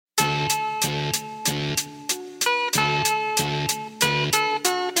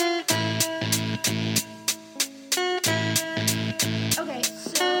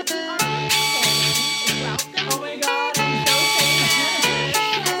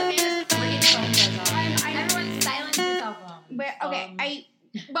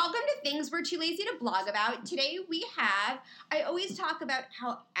Welcome to Things We're Too Lazy to Blog About. Today I always talk about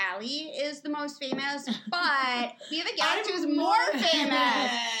how Allie is the most famous, but we have a guest who's more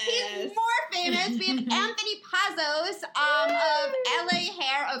famous. He's more famous. We have Anthony Pazos of LA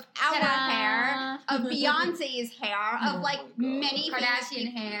hair, of our hair, of Beyonce's hair, of many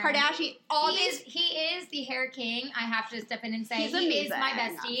Kardashian hair. He is the hair king. I have to step in and say he is my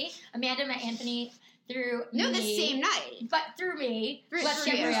bestie. Amanda met Anthony through the same night. But through me. Let's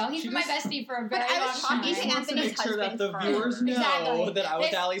get real. He's been my bestie for a very long time. I was talking to Anthony's husband that the viewers know that I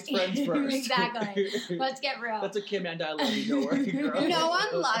was Allie's friend first. Exactly. Let's get real. That's okay, Amanda. I love you. Don't worry, girl. No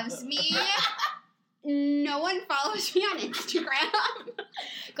one loves me. No one follows me on Instagram.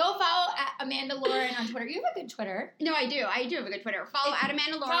 Go follow at Amanda Lauren on Twitter. You have a good Twitter. No, I do. I do have a good Twitter. Follow at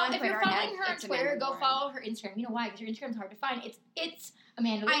Amanda Lauren on Twitter. If you're following her on Twitter, go follow her Instagram. You know why? Because your Instagram's hard to find. It's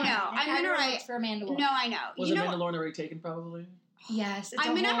Amanda Lauren. I know. I'm going to write for Amanda Lauren. No, I know. Was Amanda Lauren already taken, probably? Yes.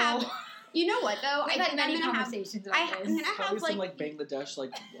 I'm going to have... You know what, though? We've had many conversations about this. I'm going to have, probably some, Bangladesh,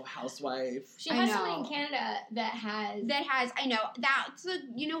 housewife. She has someone in Canada that has... I know. That's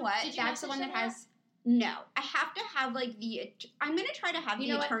you know what? That's the one that has... No, I have to have I'm gonna try to have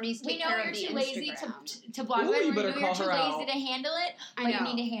the attorneys take care of the Instagram. We know you're too lazy to blog about it. We know you're too lazy to handle it, but you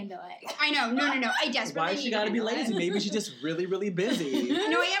need to handle it. I know. No. I desperately. Why she gotta be lazy? Maybe she's just really, really busy.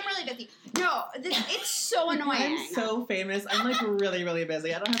 No, I am really busy. No, it's so annoying. I'm so famous. I'm really, really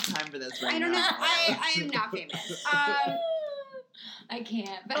busy. I don't have time for this right now. I don't know. I am not famous. I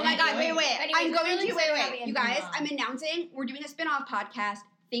can't. But oh my god! Wait! Anyways, I'm going to wait. You guys, I'm announcing we're doing a spin-off podcast.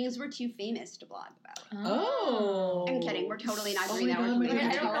 Things we're too famous to blog about. Oh. I'm kidding. We're totally not doing that. I don't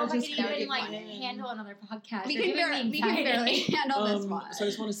know if I can even handle another podcast. We can barely handle this one. So I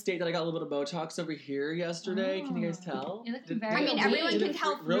just want to state that I got a little bit of Botox over here yesterday. Can you guys tell? You're looking very awake. Everyone can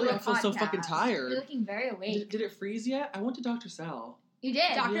tell through really, the I feel so fucking tired. You're looking very awake. Did it freeze yet? I went to Dr. Sal. You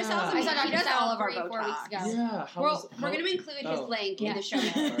did. Dr. Sal's I saw Dr. He does Sal all of our 4 weeks ago. Yeah. We're going to include his link in the show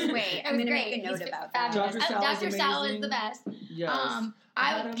notes. Wait, I'm going to make a note about that. Dr. Sal is the best. Yes.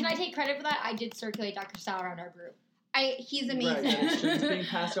 Can I take credit for that? I did circulate Dr. Sal around our group. He's amazing. Right, he's being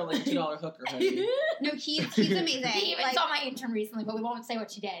passed around like a $2 hooker, honey. No, he's amazing. He even saw my intern recently, but we won't say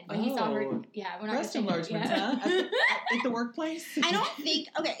what she did. But he saw her. Yeah, we're not breast enlargement, huh? At the workplace. I don't think.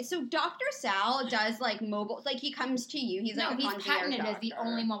 Okay, so Dr. Sal does mobile. He comes to you. He's he's patented as the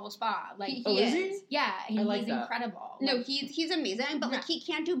only mobile spa. He is he? Yeah, he's incredible. No, he's amazing, but he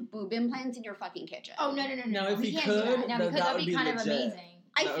can't do boob implants in your fucking kitchen. Oh no! No, if he could, because that would be kind of amazing.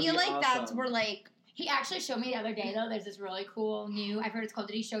 I feel like that's where He actually showed me the other day, though, there's this really cool I've heard it's called,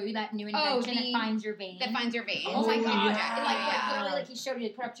 did he show you that new invention that finds your vein? That finds your vein. Oh my god. Yeah. Literally, he showed you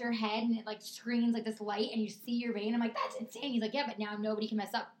to put up to your head, and it, screens, this light, and you see your vein. I'm like, that's insane. He's like, yeah, but now nobody can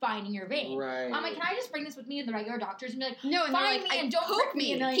mess up finding your vein. Right. I'm like, can I just bring this with me to the regular doctors and be like, no, and find me and don't poke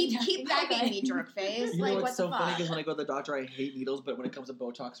me. Keep poking me, jerk face. You know what's so funny is when I go to the doctor, I hate needles, but when it comes to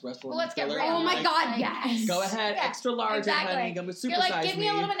Botox, Restylane, well, let's get real. Oh my god, yes. Go ahead, extra large, honey. I'm super size. You're like, give me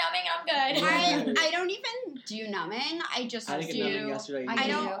a little bit numbing, I'm good. I don't even do numbing. I just I didn't get numbing yesterday. I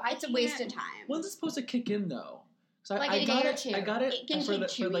don't. It's a waste of time. When's it supposed to kick in though? So a day or two. I got it for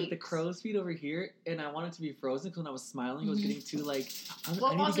the the crow's feet over here, and I wanted it to be frozen because when I was smiling, it was getting too I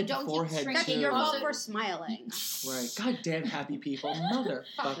also need to get don't the forehead keep That's too. your fault for smiling. Right. Goddamn happy people,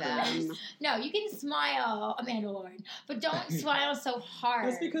 motherfuckers. No, you can smile, Amanda Lauren, but don't smile so hard.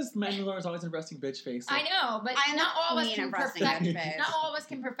 That's because Amanda Lauren's always in resting bitch face. I know, but not all of us can perfect. Not all of us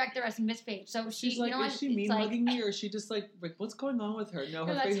can perfect the resting bitch face. So she's like, is she mean mugging me, or is she just what's going on with her? No,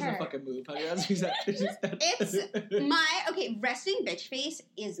 her face doesn't fucking move, honey. That's what she said. It's my resting bitch face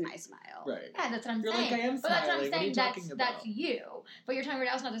is my smile. Right. Yeah, that's what I'm You're saying. Like, I am but that's what I'm what saying. That's you. But you're telling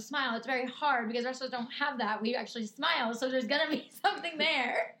everybody else not to smile. It's very hard because the rest of us don't have that. We actually smile, so there's gonna be something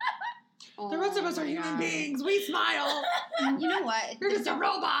there. The rest of us are human beings. We smile. You know what? You're just a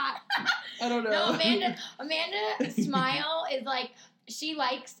robot. I don't know. No, Amanda's smile is she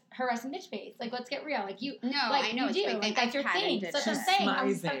likes her resting bitch face. Let's get real. I know. You do. That's your thing. So that's what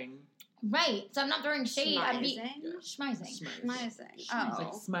I'm saying. Right. So I'm not throwing shade. I'm schmizing. Oh. It's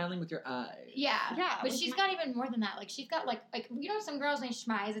like smiling with your eyes. Yeah. But she's got even more than that. She's got some girls when they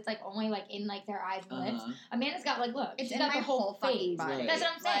schmize, it's only in their eyes and lips. Amanda's got look. It's she's in got my the whole face. body. That's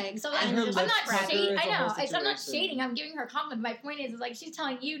what I'm saying. So I'm not shading. I know. I'm not shading. I'm giving her a compliment. My point is she's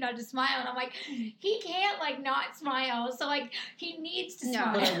telling you not to smile, and I'm like, he can't not smile. So he needs to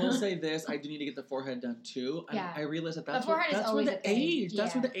smile. But I will say this: I do need to get the forehead done too. Yeah. I realize that's where the age.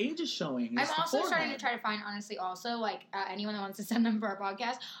 That's where the age is showing. showing. I'm also starting to try to find, honestly, also, like, anyone that wants to send them for our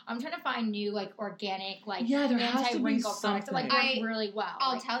podcast, I'm trying to find new, like, organic, like, there anti-wrinkle products that, like, I- work really well.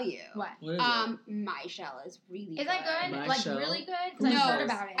 I'll like, tell you. What? What is it? My Shell is really Is that good? My Like, Shell? really good? Because No, I've heard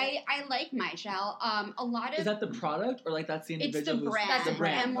about it. I like My Shell. A lot of Is that the product or like that's the it's individual? the who's- brand. That's the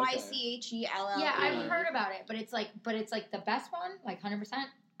brand. MYCHELL. Yeah, I've heard about it, but it's like the best one, like 100%.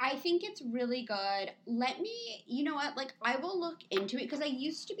 I think it's really good. You know what? Like, I will look into it because I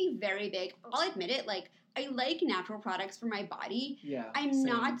used to be very big. I'll admit it. Like, I like natural products for my body. Yeah. I'm same.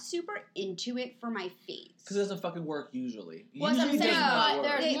 not super into it for my face. Because it doesn't fucking work usually. Well, that's what I'm Usually it saying, does not but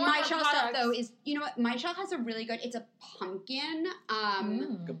work. there's more My and more Shell stuff products. though is, you know what? My Shell has a really good. It's a pumpkin.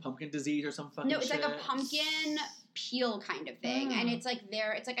 Like a pumpkin disease or some fucking No, it's shit. like a pumpkin peel kind of thing, and it's like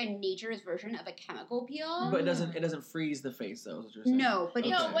it's like a nature's version of a chemical peel. But it doesn't freeze the face though. Is what you're saying. No, but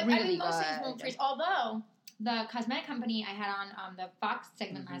Okay. it's No, but really I mean, most things good. won't freeze. Although the cosmetic company I had on the Fox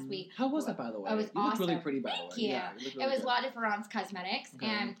segment last week, How was that, by the way? It was you look really awesome. pretty, by the Thank way. you. Yeah, you look it really was good. La Difference Cosmetics, Okay.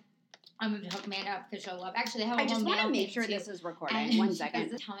 and I'm going to hook Amanda up because she'll love. Actually, they have a I just want to make sure this is recording. And One she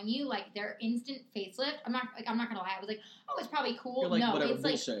second. was telling you like their instant facelift. I'm not gonna lie. I was like, oh, it's probably cool. You're like, no, whatever it's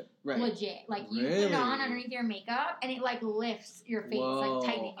like bullshit. Right. legit. Like you put Really? it on underneath your makeup, and it like lifts your face, Whoa, like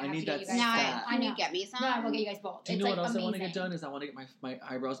tightening. I have need to get that you guys Now, stat. I can know. you get me some? No, I will get you guys both. Do you it's know like what else amazing. I want to get done? Is I want to get my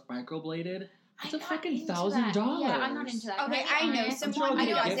eyebrows microbladed. It's I'm a not fucking into $1,000. that. Yeah, I'm not into that. Can Okay, be I know honest? someone I who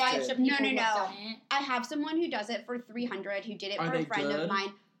know does a bunch it. of people No, who've no. done it. I have someone who does it for $300 who did it Are for they a friend good? of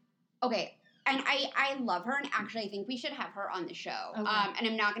mine. Okay. And I love her, and actually I think we should have her on the show. Okay. And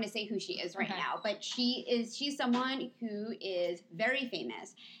I'm not going to say who she is right Okay. now, but she's someone who is very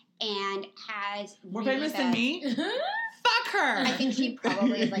famous and has More really famous than bad- me? Fuck her! I think she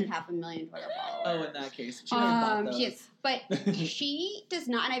probably has like 500,000 Twitter followers. Oh, in that case, she never bought those. She is, but she does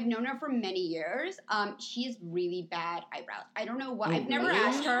not, and I've known her for many years. She has really bad eyebrows. I don't know what. Oh, I've never really?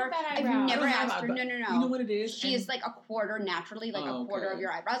 asked her. Bad I've eyebrows. never I don't have asked her. eyebrows. No. You know what it is? She is like a quarter naturally, like Oh, a quarter okay. of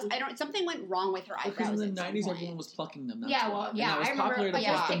your eyebrows. Something went wrong with her Because eyebrows. in the at some 90s, point. everyone was plucking them. That's Yeah, why. well, And yeah, that was I remember. popular to Like,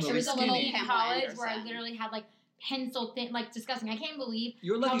 pluck yeah, them there really was a little skinny. in Pamela college where I Anderson. literally had like pencil thin, like disgusting. I can't believe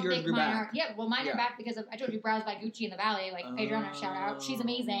You're how lucky yours thick grew mine back. are. Yeah, well, mine Yeah. are back because of I told you Brows by Gucci in the Valley. Like Adriana, shout out, she's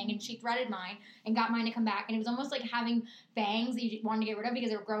amazing, and she threaded mine and got mine to come back, and it was almost like having bangs that you wanted to get rid of because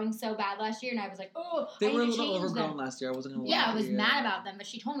they were growing so bad last year, and I was like, oh, They I were a need to little change overgrown them. last year. I wasn't going to lie. Yeah, I was mad about them, but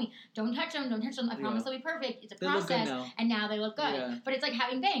she told me, don't touch them. I promise they'll be perfect. It's a They look good process, now. and now they look good. Yeah. But it's like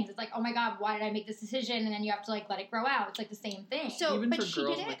having bangs. It's like, oh my god, why did I make this decision? And then you have to like let it grow out. It's like the same thing. So, Even but for she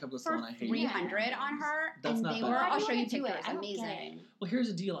girls did when it it comes to for salon, I hate it. 300 on her, That's and not they bad. were. Why I'll do show you you wanna do it? pictures. I don't get Amazing. Well, here's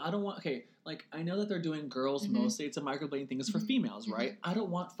the deal. I don't want. Okay, like I know that they're doing girls Mhm. mostly. It's a microblading thing. It's for Mhm. females, right? I don't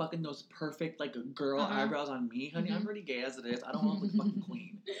want fucking those perfect like girl Uh-huh. eyebrows on me, honey. I'm Mhm. already gay as it is. I don't want to look fucking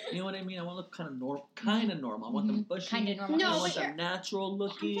queen. You know what I mean? I want to look kind of normal. I want them bushy. Kind of normal. No, I but want you're- them natural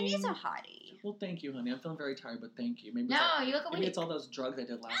looking. Anthony's a hottie. Well, thank you, honey. I'm feeling very tired, but thank you. Maybe No, it's all, you look maybe awake. it's all those drugs I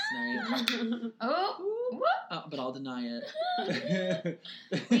did last night. Oh, But I'll deny it.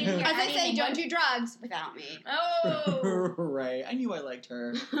 hear As I any say, name, don't do drugs without me. oh. Right. I knew I liked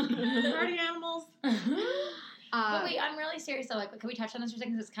her. Party animals. But Um, wait, I'm really serious though. Like, can we touch on this for a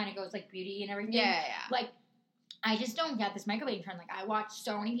second? This kind of goes like beauty and everything. yeah. Like, I just don't get this microblading trend. Like, I watch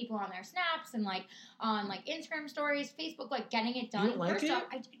so many people on their snaps and like on like Instagram stories, Facebook, like getting it done. don't like First it? off,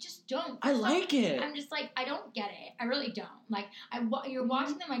 I just don't. I First off, like it. I'm just like, I don't get it. I really don't. Like, you're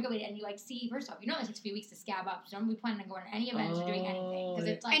watching them microblade and you like see, first off, you know it takes a few weeks to scab up, so don't be planning on going to any events or doing anything because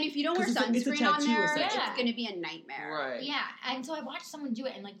it's like. And if you don't wear 'Cause it's a sunscreen on tattoo, there, essentially. it's going to be a nightmare. Right. yeah, and so I watched someone do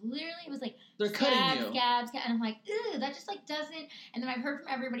it, and like literally, it was like They're cutting you. scab, and I'm like, ew, that just like doesn't. And then I've heard from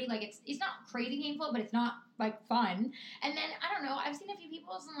everybody like it's not crazy painful, but it's not like fun. And then I don't know, I've seen a few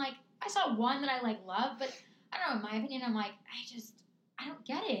people's and like I saw one that I like love, but I don't know. In my opinion, I'm like I don't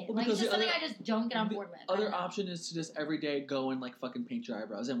get it. Well, like it's because just the something other- I just don't get on the board with. I Other don't know. option is to just every day go and like fucking paint your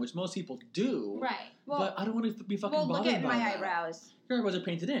eyebrows in, which most people do. right? Well, But I don't want to be fucking well, bothered look at by my that. eyebrows. Your eyebrows are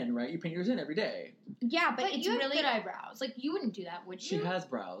painted in, right? You paint yours in every day. Yeah, but, But it's you have really. good eyebrows. Like you wouldn't do that, would She you? has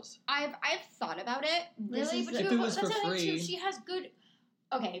brows. I've thought about it. This Really? is But the- you If it have, was that's for the thing too. free- She has good.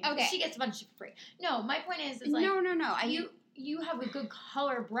 Okay. Okay. She gets a bunch for free. No, my point is like no. you have a good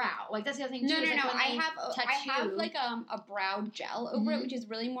color brow. Like that's the other thing too. No. is, like, when I they have tattoo- like a brow gel over Mhm. it, which is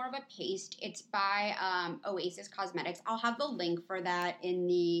really more of a paste. It's by Oasis Cosmetics. I'll have the link for that in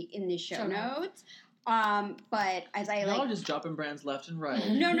the show Show notes. notes. But as I Y'all like, are just dropping brands left and right.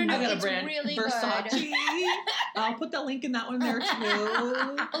 no, I got a it's brand, really Versace. good. I'll put that link in that one there too.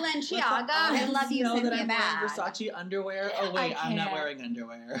 Balenciaga, I love you. Know Send that me a I'm bag. wearing Versace underwear. Oh wait, I'm not can't. wearing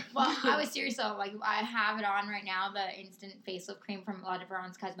underwear. Well, I was serious though. Like I have it on right now, the instant facelift cream from La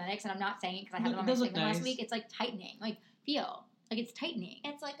Difference Cosmetics, and I'm not saying it because I had It it on my does look segment last nice. week. It's like tightening, like feel. Like, it's tightening.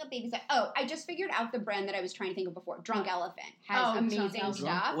 It's like a baby size. Oh, I just figured out the brand that I was trying to think of before. Drunk Elephant has Drunk amazing Elephant.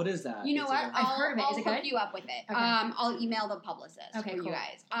 stuff. What is that? You know Is what? it I've heard of it. Is I'll it hook good? you up with it. Okay. I'll email the publicist Okay, for you cool.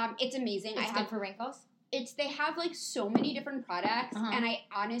 guys. It's amazing. It's good for wrinkles? They have like so many different products, Uh-huh. and I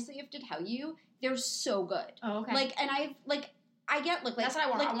honestly have to tell you, they're so good. Oh, okay. Like, and I get like That's what I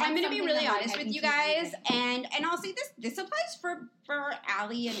want. like I want I'm gonna be something really that, like, honest I with can you keep guys, using. and I'll say this applies for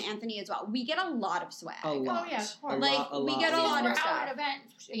Allie and Anthony as well. We get a lot of swag. A lot. Oh, yeah, of course. Like, we get a Because lot we're of out stuff. at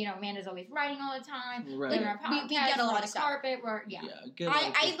events. You know, Amanda's always writing all the time. Right. Doing our We podcast. get a we're lot on of the stuff. carpet. We're, Yeah, yeah. get a lot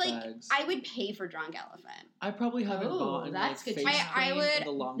of I gift like bags. I would pay for Drunk Elephant. I probably haven't Ooh, bought in that's like good face to know. I cream would- in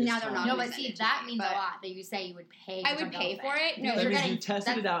the longest now they're time. not No, gonna but send see, it to that me, means a but lot that you say you would pay. I would pay for it. No, That you're means getting, you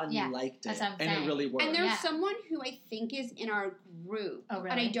tested it out and yeah, you liked it, that's what I'm and saying. it really worked. And there's Yeah. someone who I think is in our group, Oh,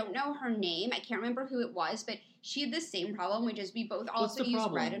 but I really? don't know her name. I can't remember who it was, but she had the same problem, which is we both also the use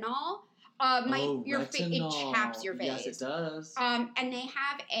problem? retinol. Oh, It retinol. chaps your face. Yes, it does. And they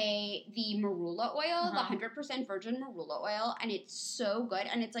have the marula oil, Uh-huh. the 100% virgin marula oil, and it's so good.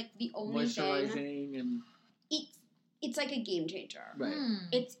 And it's like the only thing. Moisturizing and It's like a game changer. right.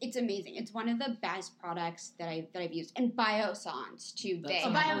 It's amazing. It's one of the best products that I've used. And Biossance too. They That's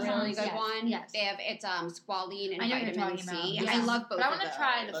have amazing. a really Biossance, good yes, one. yes. They have squalene and I know what you're vitamin talking C. about. I Yeah. love both. But I want want to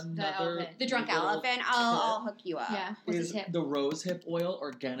try the Another- elephant. the Drunk little Elephant. tip I'll hook you up. Yeah. What's Is the tip? the rosehip oil,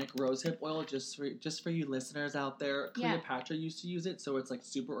 organic rosehip oil, just for you listeners out there. Yeah. Cleopatra used to use it, so it's like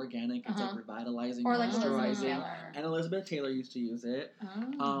super organic. It's Uh-huh. like revitalizing, Or like moisturizing. Taylor. And Elizabeth Taylor used to use it.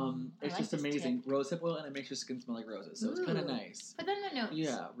 Oh. I It's like just this amazing. tip. Rosehip oil, and it makes your skin smell like roses, so it's kind of Ooh. nice. Put them in the notes.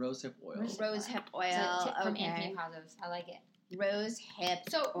 Yeah, rosehip oil. Rosehip It's a tip oil. from Okay. Anthony Pazos. I like it. Rosehip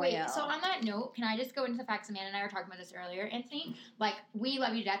So oil. wait, so on that note, can I just go into the facts? Amanda and I were talking about this earlier, Anthony. Like, we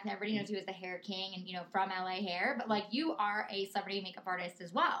love you to death, and everybody knows you as the hair king, and from LA Hair. But like, you are a celebrity makeup artist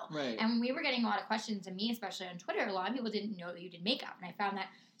as well. Right. And we were getting a lot of questions, and me especially on Twitter, a lot of people didn't know that you did makeup, and I found that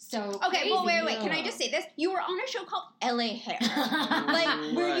so Okay, crazy. well, wait. Can I Yeah. just say this? You were on a show called LA Hair.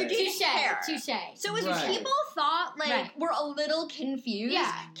 Like, where you Right. did hair. Touche. So as Right. people thought, like, Right. we're a little confused,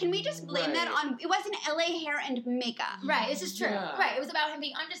 Yeah. can we just blame that Right. on, it wasn't LA Hair and makeup. Right, this is true. Yeah. Right, it was about him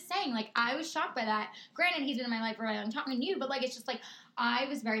being. I'm just saying, like, I was shocked by that. Granted, he's been in my life for a long time, and you, but like, it's just like I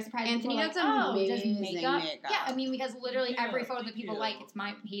was very surprised. Anthony people were does like, oh, he does amazing makeup. makeup. Yeah, I mean, because literally Yeah, every photo that thank people you. like,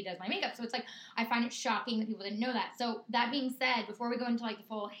 he does my makeup. So it's like I find it shocking that people didn't know that. So that being said, before we go into like the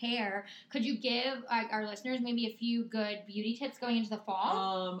full hair, could you give like our listeners maybe a few good beauty tips going into the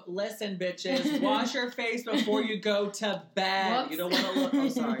fall? Listen, bitches, wash your face before you go to bed. Whoops. You don't want to look. I'm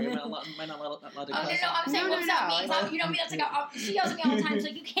sorry, am I not allowed to Oh no, cuss? I'm saying No, what's no, up no. means like, me. That's like she yells at me all the time. She's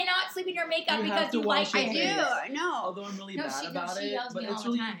like, you cannot sleep in your makeup You have because to you like wash your I it. face. do, no. Although I'm really No, bad she- no, about she it, yells but me all it's the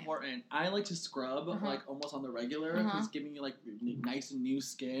really time. important. I like to scrub Uh-huh. like almost on the regular. Uh-huh. It's giving you like nice and new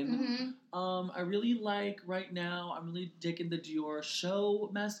skin. Mm-hmm. I really like right now. I'm really digging the Dior Show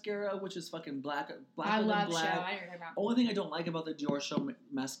mascara, which is fucking blacker I than love black. show. I don't know about. Only thing I don't like about the Dior Show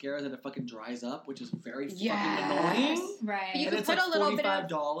mascara is that it fucking dries up, which is very Yes. fucking annoying. Right. You And could it's put like a little bit of,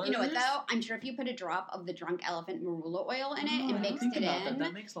 $45. you know what though? I'm sure if you put a drop of the Drunk Elephant marula oil in it Oh, I and didn't mixed think it about in,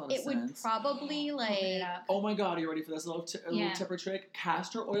 That makes a lot of it would sense. probably Open like. it up. Oh my god, are you ready for this little, Yeah. little tip or trick?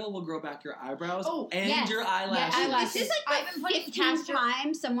 Castor oil will grow back your eyebrows Oh, and yes. your Yes, eyelashes. eyelashes. This is like I've the been putting 15th castor-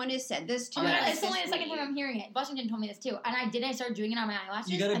 time someone has said this to Oh me. my god, Yes. it's this only the second week. time I'm hearing it. Washington told me this too, and I started doing it on my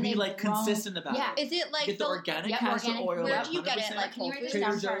eyelashes. You gotta and be they've like grown. consistent about Yeah. it. Is it like Get the organic Yep, castor organic. oil. Where like do you get it? 100%. Like Can you Whole write this Foods?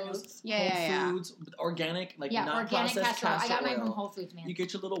 Trader down for our Joe's, notes? Yeah, Whole yeah, yeah. Foods, organic, like Yeah, not organic processed castor oil. I castor got mine from oil. Whole Foods, man. You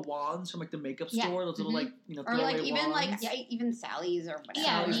get your little wands from like the makeup Yeah. store, those little Mhm. like Or throwaway like even wands. even Sally's or whatever.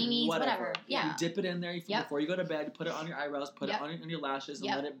 Yeah, Sally's, Mimi's, whatever. Yeah. You dip it in there Yep. before you go to bed. You put it on your eyebrows, put Yep. it on your lashes, and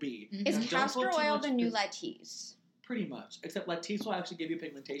Yep. let it be. Mhm. Is And don't castor put too oil much the new pres- Latisse? Pretty much, except Latisse will actually give you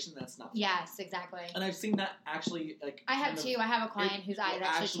pigmentation. That's not. Yes, exactly. And I've seen that actually like. I have kind of- too. I have a client whose will eyes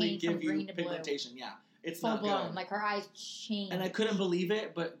actually changed from give you green to blue. pigmentation. Yeah, it's Full not blown. good. Like her eyes changed. And I couldn't believe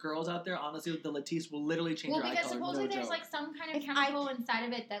it, but girls out there, honestly, the Latisse will literally change Well, your eye because color. supposedly No there's joke. like some kind of If chemical inside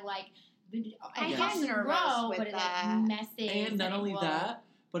of it that like it I helps get it nervous grow, with but it that. like messes. And not it only will- that,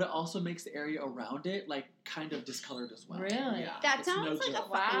 but it also makes the area around it like kind of discolored as well. Really? Yeah, That it's sounds no like a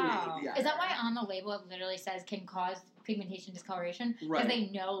joke. Wow. Yeah. Is that why on the label it literally says can cause pigmentation discoloration? Because Right. they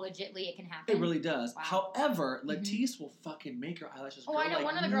know legitly it can happen. It really does. Wow. However, Mhm. Latisse will fucking make your eyelashes grow. Oh, I know like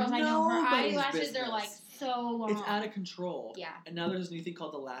one of the girls I know. Her nobody's eyelashes are like business. so long. It's out of control. Yeah. And now there's a new thing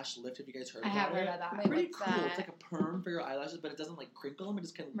called the lash lift. Have you guys heard I about have it? heard about that. Wait, Pretty what's cool. that? It's like a perm for your eyelashes, but it doesn't like crinkle them. It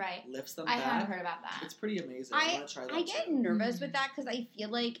just kind of Right. lifts them I back. haven't heard about that. It's pretty amazing. I want to try that. I get too. nervous Mm. with that because I feel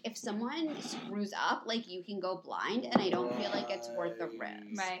like if someone screws up, like you can go blind, and I don't feel like it's worth the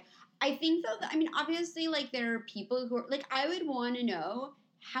risk. Right. I think though, I mean, obviously, like there are people who are like, I would want to know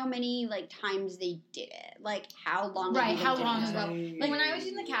how many like times they did it, like how long. Right, ago how they long did it. ago? Like when I was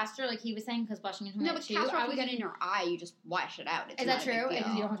using the castor, like he was saying, because blushing into No, my but too. castor, I if was you get in your eye, you just wash it out. It's Is not that a big true? deal.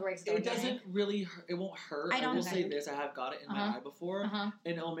 Because you don't have to worry. It doesn't really hurt. It won't hurt. I will say this. I have got it in my eye before. And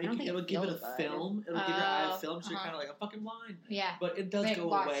it'll make it, it'll give it a film. It'll give your eye a film, so you're kind of like, I'm fucking blind. Yeah. But it does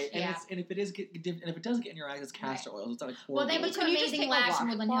go away. And if it does get in your eyes, it's castor oil. So it's not like horrible. Well, they went to Can you just Amazing take a Lash in washcloth?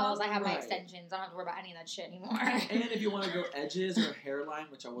 Woodland Hills. I have my extensions. I don't have to worry about any of that shit anymore. And if you want to grow edges or hairline,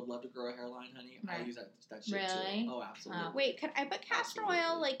 which I would love to grow a hairline, honey, I use that shit Really? too. Oh, absolutely. Wait, could I put castor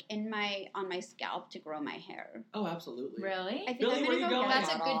oil like on my scalp to grow my hair? Oh, absolutely. Really? I think Billy, I'm where gonna you go going? get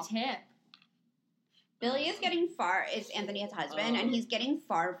That's a bottle. good tip. Billy is getting far. Is Anthony's husband, and he's getting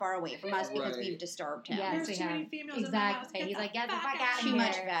far, far away from us because we've disturbed him. Yes, There's we too many have. females Exactly. in the He's house. like, get the fuck out of Too here.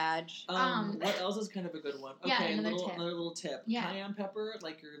 much veg. What else is kind of a good one? Yeah, Okay, another another little tip. Yeah. Cayenne pepper,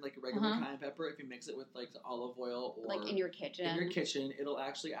 like your regular cayenne pepper, if you mix it with like the olive oil or Like in your kitchen. It'll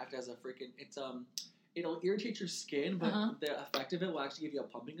actually act as a freaking it'll irritate your skin, but the effect of it will actually give you a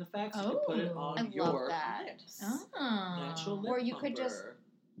pumping effect. So you can put it on I your love that. lips. Oh. Natural lip Or you could just pumper.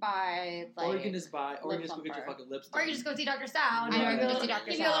 buy like. Or you can just buy, or you lip just go get your pumper. fucking lips Or done. you just go see Dr. Sal. I know, And go give see you a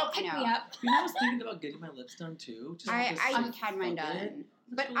Dr. little Sal, pick I me know. up. You know, I was thinking about getting my lips done too. Just I because had mine fuck it. done,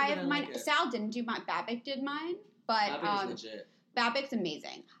 but That's I really have good, mine. like it. Sal didn't do mine. Babic did mine, but Babic is legit. Babic's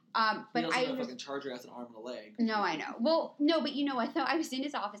amazing. But But also I got a was. fucking charger as an arm and a leg. No, I know. Well, no, but you know, I thought I was in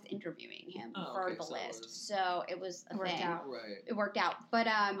his office interviewing him Oh, for okay, the so it list, was- so it was a It worked thing. out. Right. It worked out, but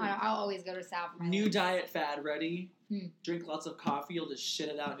I'll always go to Sal for my New lips. diet fad ready. Hmm. Drink lots of coffee. You'll just shit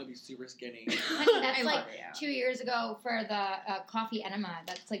it out and you'll be super skinny. Honey, that's I like love you. 2 years ago for the coffee enema.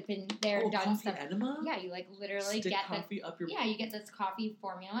 That's like been there, done coffee stuff. enema? Yeah, you like literally Stick get coffee up your. Yeah, you get this coffee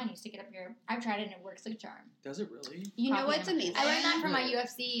formula and you stick it up your. I've tried it and it works like a charm. Does it really? You know Coffee what's enema. amazing? I learned that from my Yeah.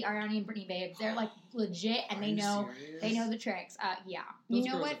 UFC Ariana and Brittany babes. They're like legit and Are they you know serious? the tricks. Yeah. Those You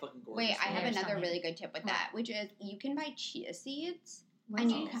know girls what? Are fucking gorgeous, Wait, I have They're another stunning. really good tip with What? that, which is you can buy chia seeds. What's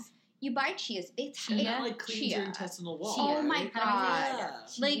And these? You buy chia. It's And Chia? that like cleans your intestinal wall. Chia. Oh my right? god! Yeah.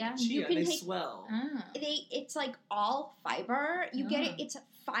 Like Chia? you Chia, can they take. swell. Ah. It's like all fiber. You get it. Ah. It's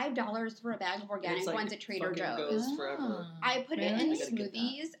 $5 for a bag of organic It's like ones at Trader fucking Joe's. goes forever. I put it Really? in I gotta get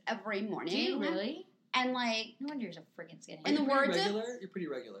smoothies every morning. Do you really? And like No wonder you're so freaking skinny. In the You're pretty words of- regular. You're pretty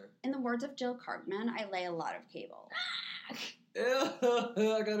regular. in the words of Jill Cartman, I lay a lot of cable. Ew,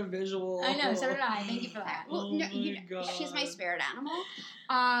 I got a visual. I know, so did I. Thank you for that. Well, Oh no, my God. she's my spirit animal.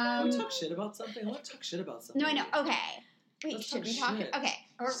 Can we talk shit about something? I want to talk shit about something. No, I know. Okay. Wait, Let's should talk we talk? shit. Okay.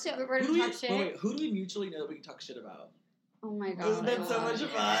 Or, So- we're Who gonna do talk we, shit. wait, who do we mutually know that we can talk shit about? Oh my god. Isn't that so much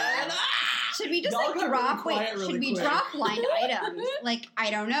fun? Should we just Y'all like got drop? really Wait, quiet really should we quick. drop blind items? Like I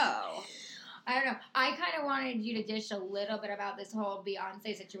don't know. I don't know. I kind of wanted you to dish a little bit about this whole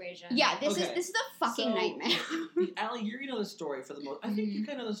Beyonce situation. Yeah, this Okay. is a fucking So- nightmare. Allie, you know the story for the most. I think you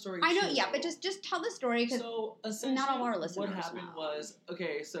kind of know the story. I know. too. Yeah, but just tell the story because So essentially, not all our listeners what happened know. was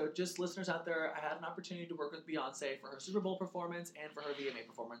okay. So just listeners out there, I had an opportunity to work with Beyonce for her Super Bowl performance and for her VMA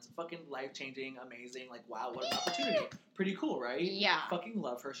performance. Fucking life changing, amazing. Like wow, what an opportunity. Pretty cool, right? yeah. Fucking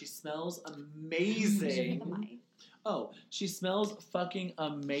love her. She smells amazing. Oh, she smells fucking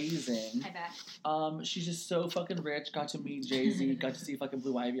amazing. I bet. She's just so fucking rich. Got to meet Jay-Z. Got to see fucking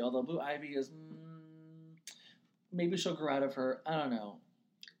Blue Ivy. Although Blue Ivy is, maybe she'll grow out of her. I don't know.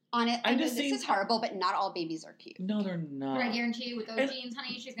 On it, I'm I know just this saying- is horrible, but not all babies are cute. No, they're not. But I guarantee you, with those And- jeans,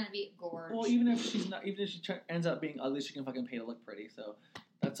 honey, she's gonna be gorgeous. Well, even if she's not, even if she ends up being ugly, she can fucking pay to look pretty. So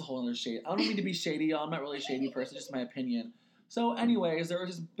that's a whole other shade. I don't mean to be shady, y'all. I'm not really a shady person. Just my opinion. So, anyways, there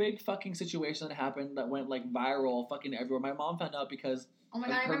was this big fucking situation that happened that went like viral, fucking everywhere. My mom found out because Oh my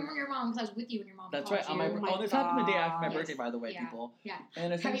god, I remember your mom, because I was with you when your mom that's called right. On you. my, Oh my this happened the day after my God. birthday, by the way, Yeah. people. Yeah.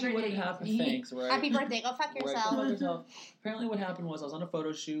 And essentially, what had birthday. happened? Thanks. Right. Happy birthday! Go fuck Right, go yourself. fuck yourself. Apparently, what happened was I was on a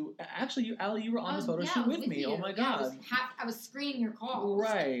photo shoot. Actually, you, Allie, you were on the photo I shoot was with me. you. Oh my Yeah, god. I was screening your calls.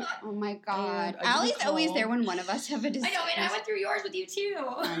 Right. Oh my god! And I did Allie's a always call. there when one of us have a I disease. know, and I went through yours with you too.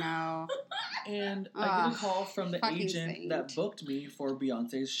 I know. And I Ugh, get a call from the fucking agent saint. that booked me for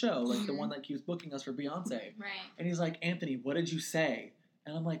Beyonce's show, like the Mhm. one that keeps booking us for Beyonce. Right. And he's like, Anthony, what did you say?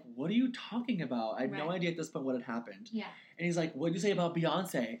 And I'm like, what are you talking about? I had no Right. idea at this point what had happened. Yeah. And he's like, what did you say about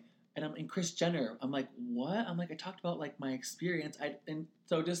Beyonce? And I'm in Kris Jenner. I'm like, what? I'm like, I talked about like my experience. And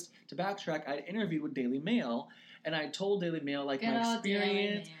so just to backtrack, I interviewed with Daily Mail, and I told Daily Mail like Good my old Daily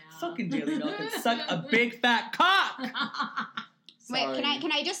experience. Mail. Fucking Daily Mail can suck a big fat cock. Wait, Sorry.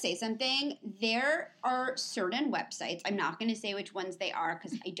 can I just say something? There are certain websites, I'm not going to say which ones they are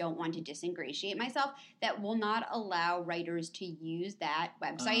because I don't want to disingratiate myself, that will not allow writers to use that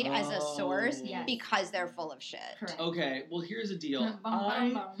website as a source Yes. because they're full of shit. Correct. Okay, well, here's the deal. Bum, bum, I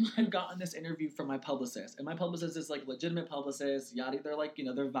bum. had gotten this interview from my publicist, and my publicist is like legitimate publicist, yada. They're like,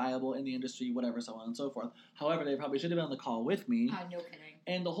 they're viable in the industry, whatever, so on and so forth. However, they probably should have been on the call with me. No kidding.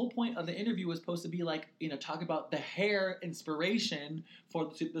 And the whole point of the interview was supposed to be like, talk about the hair inspiration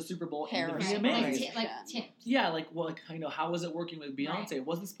for the Super Bowl Hair and the Right. VMAs. Like tips. Yeah, like, how was it working with Beyonce? Right. It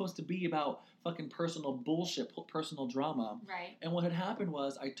wasn't supposed to be about fucking personal bullshit, personal drama. Right. And what had happened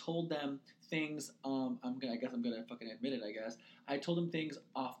was I told them things, I guess I'm gonna fucking admit it, I guess. I told them things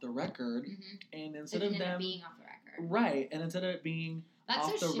off the record, and So instead it of ended up them... being off the record. Right, and instead of it being That's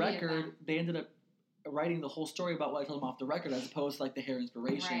off so the shitty of record, them. they ended up writing the whole story about what I told them off the record as opposed to, like, the hair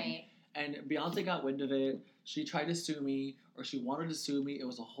inspiration. Right. And Beyonce got wind of it. She tried to sue me, or she wanted to sue me. It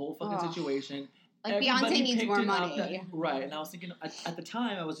was a whole fucking Ugh. situation. Like, Everybody Beyonce needs picked more it up money. right, and I was thinking, at the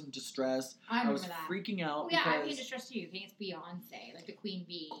time, I was in distress. I I remember was that. freaking out Oh, yeah, I because... can't just trust you. I think it's Beyonce, like the Queen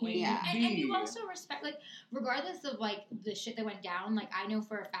Bee. Queen Yeah. And you Bee. also respect, like, regardless of, like, the shit that went down, like, I know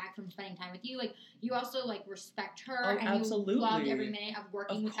for a fact from spending time with you, like, you also, like, respect her. Oh, and absolutely. you loved every minute of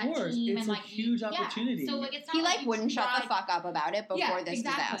working Of with course, that team. it's and, a like, huge yeah. opportunity. So, like, it's not He, like like, you wouldn't shut the tried- fuck up about it before Yeah, this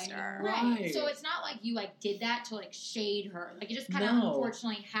exactly. disaster. Right. So it's not like you, like, did that to, like, shade her. Like, it just kind of No.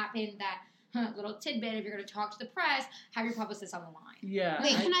 unfortunately happened that little tidbit, if you're going to talk to the press, have your publicist on the line. Yeah.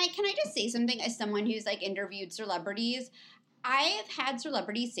 Wait, can I just say something as someone who's like interviewed celebrities? I have had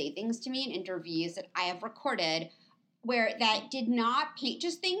celebrities say things to me in interviews that I have recorded where that did not paint,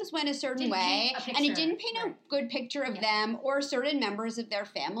 just things went a certain Didn't way, paint a and it picture. didn't paint Right. a good picture of Yeah. them or certain members of their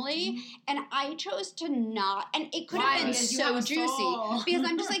family. And I chose to not, and it could have been Because you so have a juicy soul. because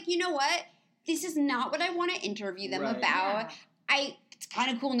I'm just like, you know what? This is not what I want to interview them Right. about. It's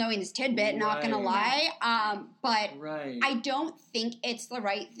kind of cool knowing this tidbit, not gonna Right. lie. But Right. I don't think it's the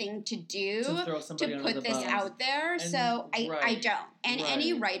right thing to do to throw somebody to under the put this bus. out there. And- So I right. don't. And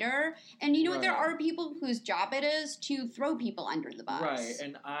any Right. writer, and you know what, there Right. are people whose job it is to throw people under the bus. Right,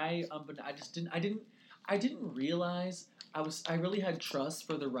 and but I didn't realize I really had trust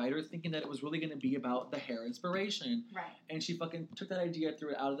for the writer, thinking that it was really going to be about the hair inspiration, Right. and she fucking took that idea, threw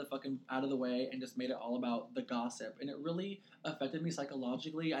it out of the way, and just made it all about the gossip, and it really affected me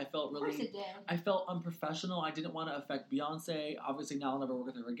psychologically. I felt Of course really, it did. I felt unprofessional. I didn't want to affect Beyonce. Obviously, now I'll never work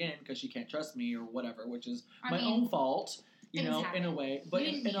with her again because she can't trust me or whatever, which is I my mean, own fault, things in a happen. way. But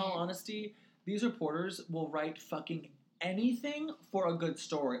You in didn't all mean it. honesty, these reporters will write fucking anything for a good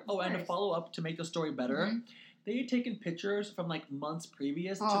story. Oh, and to course. follow up to make the story better, Mhm. they had taken pictures from like months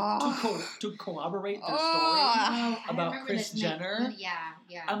previous Oh. to corroborate their Oh. story. I About remember Kris this Jenner? Yeah.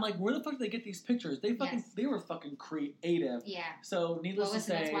 I'm like, where the fuck did they get these pictures? They Yes. were fucking creative. Yeah. So needless Well,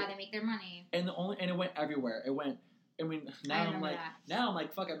 listen, to that's say, why they make their money. and it went everywhere. It went. I mean, now I'm remember like,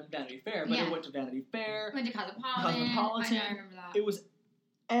 that. fuck, I'm in Vanity Fair, but Yeah. it went to Vanity Fair. Went to Cosmopolitan. Cosmopolitan. I remember that. It was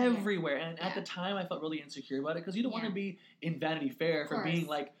everywhere, and at Yeah. the time, I felt really insecure about it because you don't want Yeah. to be in Vanity Fair for course. being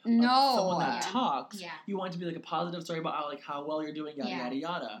like No. someone that Yeah. talks. Yeah. You want it to be like a positive story about how well you're doing, yada Yeah. yada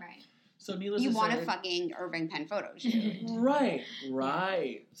yada. Right. So needless You to want say, a fucking Irving Penn photo shoot.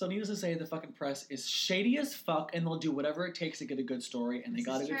 right. So needless to say, the fucking press is shady as fuck, and they'll do whatever it takes to get a good story, and they This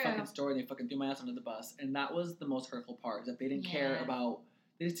got a is good true. fucking story, and they fucking threw my ass under the bus, and that was the most hurtful part, is that they didn't care Yeah. about.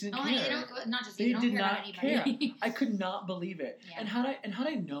 They just didn't Oh, care. honey, they don't. Not just They you. They don't did care not about anybody. I could not believe it. Yeah. And had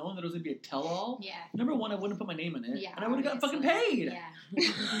I known that it was gonna be a tell-all, Yeah. number one, I wouldn't put my name in it, Yeah, and I would have gotten fucking obviously. paid.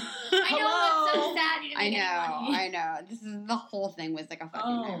 Yeah. I know, it's so sad you didn't I make any know, money. I know. This is the whole thing was like a fucking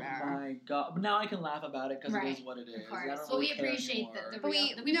Oh nightmare. my god! But now I can laugh about it because Right. it is what it is. Of course. I don't So really we care appreciate anymore. the But real.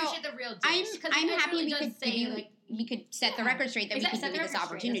 We no, appreciate the real I'm dish. 'cause I'm it happy really we does could say, give you, like, we could set the yeah. record straight that we Exactly, could give you set this the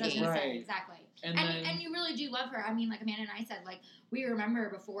record straight. opportunity. That's what I said, Right. exactly. And And then, you really do love her. I mean, like Amanda and I said, like we remember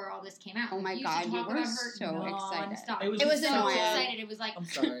before all this came out. Oh my you used God, to we talk were about her so excited. nonstop. It was It was so annoying. excited. It was like I'm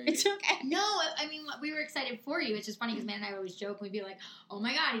sorry. It's okay. no, I mean we were excited for you. It's just funny because Amanda and I always joke. We'd be like, "Oh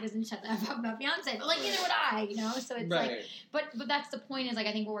my God, he doesn't shut the F up about Beyonce," but like neither would I, you know. So it's like, right. but that's the point. Is like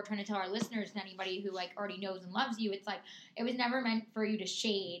I think what we're trying to tell our listeners and anybody who like already knows and loves you. It's like it was never meant for you to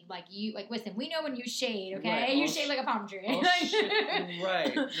shade. Like you, like listen, we know when you shade, okay? Right. You Oh, shade like a palm tree. Oh shit!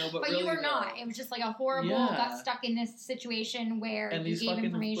 Right. No, but But really you were though. not. It was just like a horrible. Yeah. Got stuck in this situation where And you these gave fucking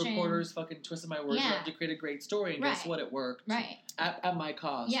information. reporters fucking twisted my words Yeah. up to create a great story, and guess Right. what? It worked. Right. At my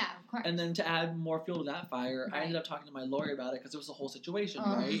cost. Yeah. Of course. And then to add more fuel to that fire, I Right. ended up talking to my lawyer about it because it was a whole situation,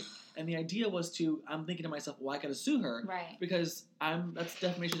 Ugh. right? And the idea was I'm thinking to myself, well, I got to sue her right. because that's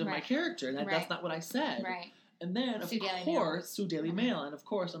defamation of my Right. character, and that's Right. not what I said. Right. And then, of Sue Daily course, Sue Daily Mail. And, of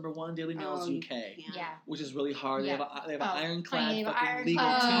course, number 1, Daily Mail is UK. Yeah. Which is really hard. Yeah. They have an ironclad They have fucking ironclad. legal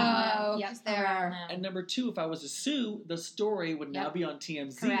team. Oh, Yes, yes, there are. And number 2, if I was to sue, the story would now Yep. be on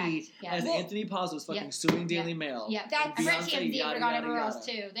TMZ Correct. Yeah. as Well, Anthony Paz was fucking Yep. suing Daily Mail. Yeah, That's- I read Beyonce, TMZ, yada, but I got yada, everywhere else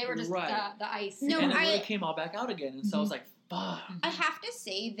yada. too. They were just Right. the ice. No, And it really I- came all back out again. And so I was like, fuck. I have to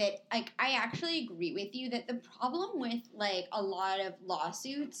say that, like, I actually agree with you that the problem with, like, a lot of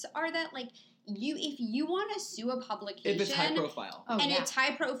lawsuits are that, like, if you want to sue a publication, If it's high profile. Oh, and yeah. it's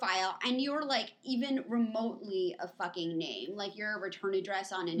high profile, and you're like even remotely a fucking name, like your return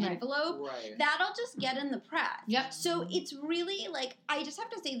address on an Right. envelope, Right. that'll just get in the press. Yep. So it's really like, I just have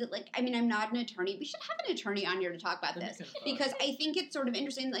to say that, like, I mean, I'm not an attorney. We should have an attorney on here to talk about this because I think it's sort of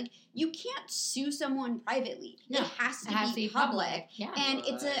interesting. Like, you can't sue someone privately. No. It has to, It has to be be public. Yeah. And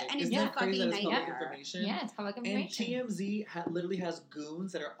it's Right. a Isn't fucking that crazy that it's public nightmare. information? Yeah, it's public And information. TMZ literally has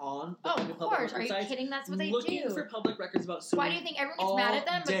goons that are on the Oh, fucking of public course. Are record you sites kidding? That's what they looking do. for public records about suing. Why do you think everyone gets all mad at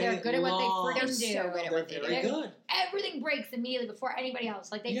them, but they're day good at what they long. freaking They're do? so good at what they They're do. very good. Everything breaks immediately before anybody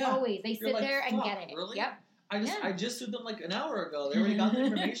else. Like they Yeah. always, they You're sit like, there and fuck, get it. really? Yep, I Yeah. just sued them like an hour ago. They already got the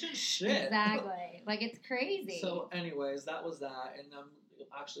information. Shit. exactly. Like it's crazy. So, anyways, that was that, and I'm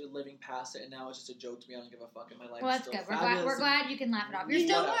actually living past it, and now it's just a joke to me. I don't give a fuck, and my life well, is that's still good. We're fabulous. glad. We're glad you can laugh it off. You're You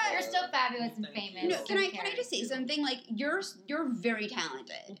still, know what? you're still fabulous and Thank famous. you. No, Who can I just say cares? something? Like, you're very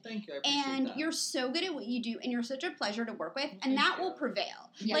talented. Well, thank you. I appreciate And that. you're so good at what you do, and you're such a pleasure to work with, Thank and that you. will prevail.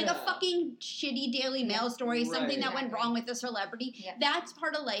 Yeah. Like a Yeah. fucking shitty Daily Mail story, something that went Exactly. wrong with a celebrity. Yeah. That's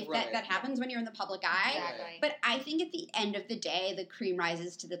part of life Right. that happens when you're in the public eye. Exactly. But I think at the end of the day, the cream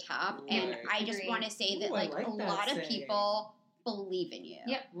rises to the top, and Right. I just Agreed. want to say that Ooh, I like like a that lot of saying. people believe in you.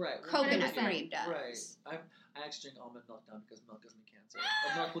 Yep. Right. Coconut 100%. cream does. Right. I actually drink almond milk now because milk gives me cancer.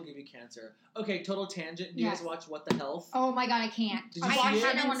 But milk will give you cancer. Okay, total tangent. Do you Yes. guys watch What the Health? Oh my god, I can't. Did you I see watched it? it and I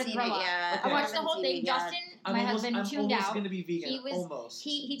haven't wanted to seen throw it up. yet. Okay. I watched the haven't whole seen thing. it yet. Justin, I'm my almost, husband, I'm tuned almost out. going to be vegan. He was- almost.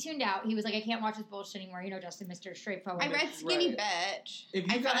 He tuned out. He was like, I can't watch this bullshit anymore. You know, Justin, Mr. Straightforward. I read Skinny Right. Bitch. If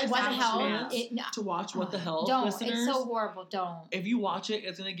you I felt guys like What the that hell? was chance No. to watch What the Health, Don't. listeners, It's so horrible. Don't. if you watch it,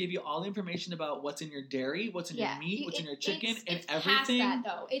 it's going to give you all the information about what's in your dairy, what's in your meat, what's in your chicken, and it's everything. Past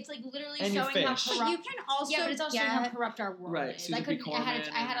that, though. It's like literally And your showing how fish. corrupt. But you can also Yeah, but it's also showing how get corrupt our world Right, is. Susan I P. couldn't. I had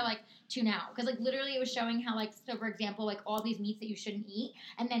to Corman like tune out because like literally it was showing how like so for example like all these meats that you shouldn't eat,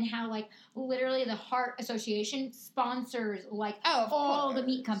 and then how like literally the Heart Association sponsors like Oh, of all the course.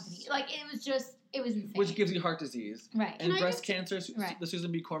 meat companies. Like it was insane. Which gives you heart disease. right. And I breast just- cancer, Right. the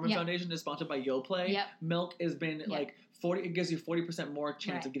Susan B. Corman Yep. Foundation is sponsored by Yoplait. Yep. Milk has been Yep. like 40. It gives you 40% more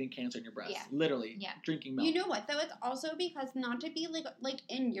chance Right. of getting cancer in your breast. Yeah. Literally, Yeah. drinking milk. You know what though? It's also because not to be like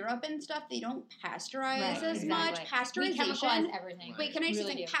in Europe and stuff, they don't pasteurize Right, as much. We Pasteurization. chemicalize everything. Wait, can I We just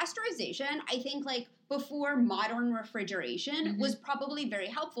really say do. pasteurization? I think like before modern refrigeration Mhm. was probably very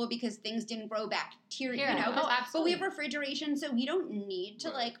helpful because things didn't grow bacteria. Yeah. You know, Oh, 'cause- but we absolutely. have refrigeration, so we don't need to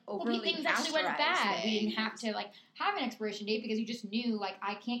Right. like Well, overly things actually went pasteurize bad. We didn't have things. to like have an expiration date because you just knew like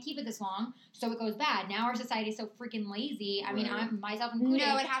I can't keep it this long, so it goes bad. Now our society is so freaking lazy. I mean, Right. I'm myself included.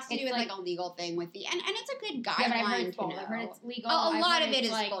 No, it has to do It's with like a legal thing with the and it's a good guideline yeah, but I've heard it's to bull. I've heard know. it's legal. A I've lot heard of it it's,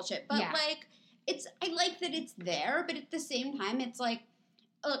 is like, bullshit, but yeah. like I like that it's there, but at the same time, it's like,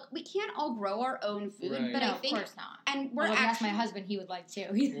 look, we can't all grow our own food, Right. but no, I think, of course not. and we're Although if you ask actually my husband, he would like to.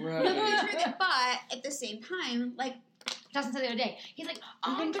 Right. No, but true that- but at the same time, like Justin said the other day, he's like,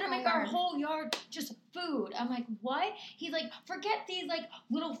 I'm gonna make our whole yard just food. I'm like, what? He's like, forget these like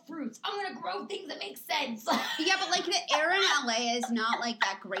little fruits. I'm gonna grow things that make sense. yeah, but like the air in LA is not like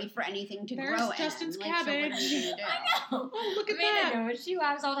that great for anything to There's grow Justin's in. Like, so what are cabbage. you gonna do? I know. Oh, look at Amanda that. knows. She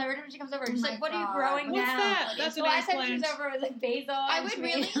laughs all the time every time she comes over. She's Oh like, my what are you God. growing What's now? that? That's The an last time she eggplant. was over, it was like basil. I and would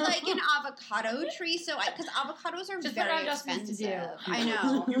tomato. really like an avocado tree, so because avocados are Just put it very on Justin's to do. expensive. You I would-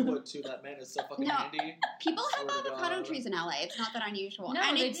 know. You would too. That man is so fucking No. handy. People have Swear to avocado God. trees in LA. It's not that unusual. No,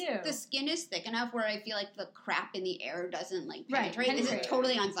 and they it's, do. the skin is thick enough where I feel like the crap in the air doesn't like Right, penetrate. This is penetrate.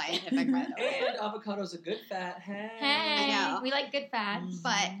 totally unscientific, by the way. And avocado's a good fat. Hey. Hey, I know. we like good fats.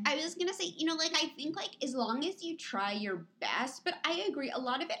 But I was gonna say, you know, like I think like as long as you try your best, but I agree, a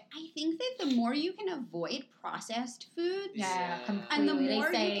lot of it, I think that the more you can avoid processed foods Yeah, Yeah. and the completely. They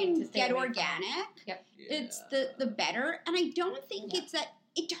more say you can to stay get away from organic, it's Yeah. the better. And I don't think Yeah. it's that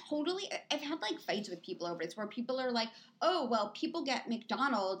it totally I've had like fights with people over this where people are like, oh well, people get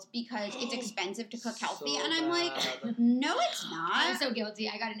McDonald's because it's expensive to cook healthy, So and I'm like, bad. no, it's I'm not. so guilty.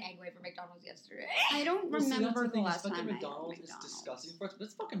 I got an egg white from McDonald's yesterday. I don't Well, see, that's remember the the thing, last fucking time I McDonald's had is McDonald's. disgusting for us, but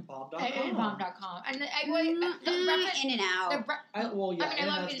it's fucking bomb.com. At bomb.com. And the egg white, the breakfast. In and out. The bre- Well, yeah, I mean, I and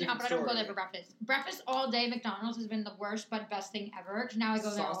love that's a eating out, but I different don't go there story. for breakfast. Breakfast all day McDonald's has been the worst but best thing ever. Because now I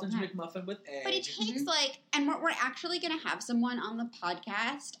go there all the Sausage time. McMuffin with egg. But it takes like, and we're actually going to have someone on the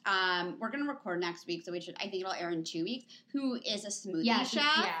podcast we're gonna record next week, so I think it'll air in 2 weeks. Who is a smoothie Yeah,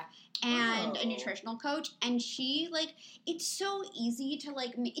 chef and Oh. a nutritional coach, and she it's so easy to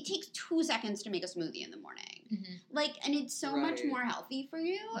it takes 2 seconds to make a smoothie in the morning, and it's so much Right. more healthy for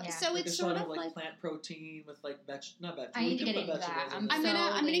you. Yeah. So Like it's a sort shot of like. plant protein with not vegetables. I need to You get can put into that. vegetables in I'm there.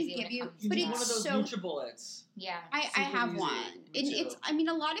 I'm gonna lazy when give it you, comes You but need it's one of those so. NutriBullets. Yeah. I Super have easy. one. Me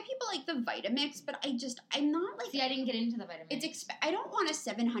too. A lot of people like the Vitamix, but I'm not See, I didn't get into the vitamins. I don't want a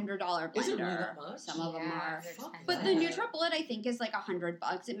 $700 blender. Is it really that much? Some of them Yeah, are. they're Fuck expensive. But the that. NutriBullet, I think, is like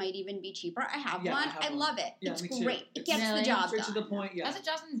 $100. It might even be cheaper. I have Yeah, I one. have I one. love it. Yeah, it's me too. great. It It's gets the really job Straight done. to the point. Yeah. That's what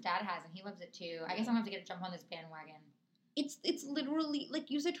Justin's dad has, and he loves it too. I guess I'm gonna have to jump on this bandwagon. It's literally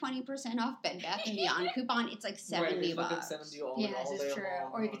use a 20% off Bed Bath & Beyond coupon. It's like Right, they $70. fucking send them to you all, Yeah, all this day is true.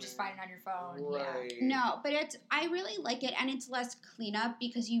 long, Or you could all just day. find it on your phone. Right. No, but I really like it, and it's less cleanup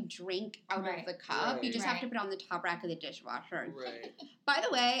because you drink out Right. of the cup. You Right. just have to Right. put it on the top rack of the dishwasher. Right. By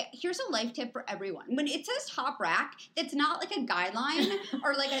the way, here's a life tip for everyone. When it says top rack, that's not like a guideline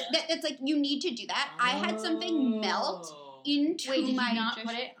or it's like you need to do that. I had something melt Oh. into Wait, did my you not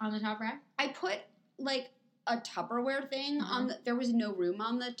put it on the top rack? I put a Tupperware thing on there was no room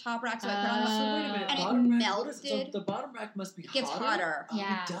on the top rack, so I put on So the wait a minute. and it bottom rack, what is, so melted. the bottom rack must be It gets hotter? hotter. Oh,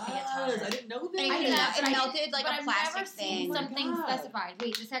 Yeah, it it gets does. hotter. I didn't know that. And I it, knew that, it but melted like but a I've plastic never thing. seen Oh my something God. specified.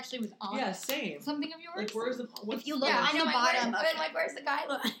 Wait, this actually was on Yeah, same. something of yours? Like, where's the? What's If you look yeah, on I know, the like, bottom where's, of but, like, where's the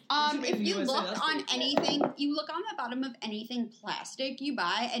guideline? It's if in the you USA, look that's on pretty cool. anything, you look on the bottom of anything plastic you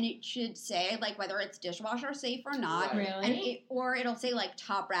buy, and it should say whether it's dishwasher safe or not, Right. Really? or it'll say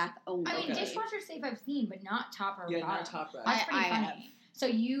top rack only. I mean, Okay. dishwasher safe I've seen, but not top or Yeah, bottom. not top rack. That's pretty I funny. have. So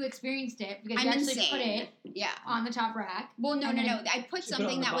you experienced it because I'm you actually insane. put it Yeah. on the top rack. Well, no. And then- I put She put it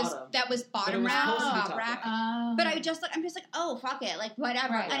something on the that was bottom. bottom was rack, supposed to be top top rack. rack. But I'm just like, oh fuck it,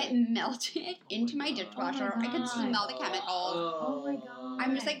 whatever, Right. and it melted into my God. dishwasher. Oh my I could God. smell the chemicals. Oh my God.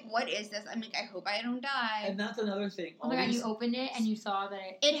 I'm just like, what is this? I'm like, I hope I don't die. And that's another thing. Oh my god, you opened it and you saw that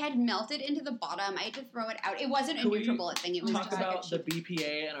it. It had melted into the bottom. I had to throw it out. It wasn't a Can we NutriBullet thing. It was talk just like a about the cheap.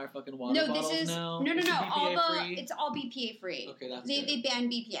 BPA and our fucking water No, bottles this is now? no. Is it All BPA free? it's all BPA free. Okay, that's They good.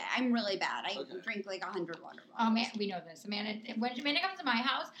 banned BPA. I'm really bad. I Okay. drink like 100 water bottles. Oh man, we know this. Amanda, when Amanda comes to my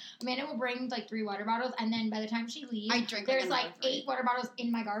house, Amanda will bring like 3 water bottles, and then by the time she leaves, I drink there's like like another 8 water bottles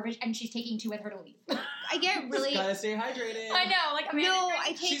in my garbage, and she's taking 2 with her to leave. I get really. Gotta stay hydrated. I know, like Amanda. No, drinks- I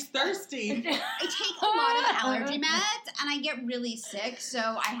take She's thirsty. I take a lot of allergy meds, and I get really sick. So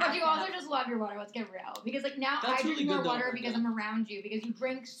I have. But you to also have- just love your water. Let's get real, because like now That's I drink really more good, though, water Amanda. because I'm around you because you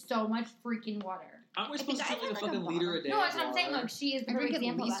drink so much freaking water. Aren't we I think supposed to I drink like a had, like, a fucking liter a day? No, of that's what I'm saying. water? Like she is the I perfect drink at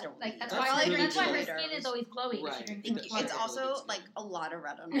example of least that. a Like that's liter. why That's that's why her really skin good. is always glowy. 'cause Right. She drinks It's so much It's water. also like a lot of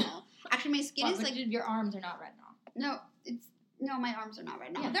retinol. Actually, my skin Well, is but like your arms are not retinol. no, my arms are not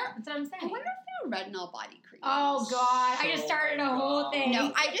retinol. Yeah, They're that's what I'm I saying. wonder if they're retinol body cream. Oh god, I just Oh started my a whole God. thing.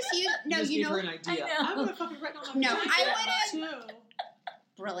 No, I just use You just gave her an I idea. know. I'm gonna fucking write down No, my I too.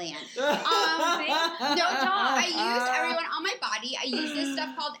 Brilliant. No, No, I use everyone on my body. I use this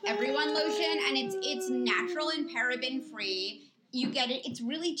stuff called Everyone Lotion, and it's natural and paraben free. You get it. It's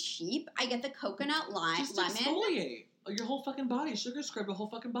really cheap. I get the coconut Just lemon. exfoliate your whole fucking body. Sugar scrub your whole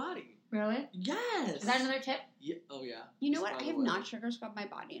fucking body. Really? Yes. Is that another tip? Yeah. Oh yeah. You know Just what? by I the have way. not sugar scrubbed my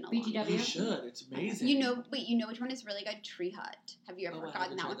body in a long BGW? time. You should. It's amazing. You know which one is really good? Tree Hut. Have you ever Oh, I gotten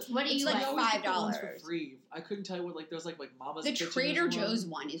haven't that tried one? that. What do It's you like I always get the ones for $5. free. I couldn't tell you what there's like Mama's The Kitchen Trader is one. Joe's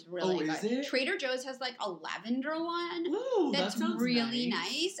one is really Oh, good. is it? Trader Joe's has like a lavender one. Ooh, That's that sounds really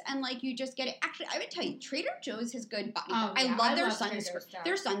nice, and like you just get it. Actually, I would tell you, Trader Joe's has good body. Oh, I yeah, love their Trader Joe's sunscreen. stuff.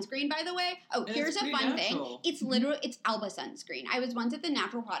 Their sunscreen, by the way. Oh, And here's it's a pretty fun natural. thing. It's literally it's Alba sunscreen. I was once at the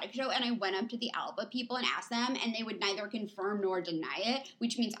Natural Product Show, and I went up to the Alba people and asked them, and they would neither confirm nor deny it,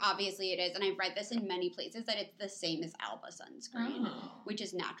 which means obviously it is. And I've read this in many places that it's the same as Alba sunscreen, Oh. which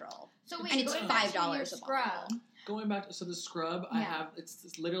is natural. So wait, And it's going back to $5 your a scrub. bottle. Going back to the scrub, I Yeah. have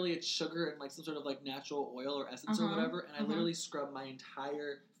it's literally it's sugar and like some sort of like natural oil or essence or Uh-huh, whatever, and I uh-huh. literally scrub my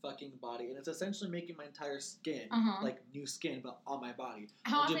entire fucking body, and it's essentially making my entire skin Uh-huh. like new skin, but on my body.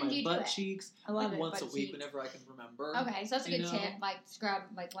 How I'll do often my do you do butt it? cheeks I love like it. once butt a week cheeks. whenever I can remember. Okay, so that's a You good know? tip. Like scrub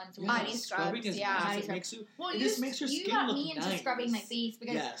like once a Yeah, week. Body scrubbing scrubs, is yeah. nice. Body It scrub. makes you. Well, It you just makes your you skin got look me into nice. scrubbing my face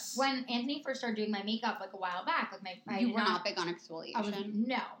because Yes. when Anthony first started doing my makeup like a while back, like I You did were not big on exfoliation. I was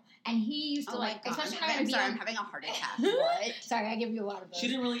no, and he used to Oh my like, God. especially when I I'm would be sorry, on. I'm having a heart attack. What? Sorry, I give you a lot of those. She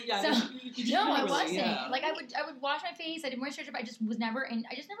didn't really. Yeah. So- you No, didn't I really, wasn't. Yeah. Like I would wash my face. I did moisturizer, but I just was never in.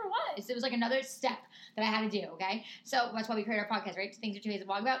 I just never was. It was like another step that I had to do. Okay, so that's why we created our podcast, right? Things are too lazy to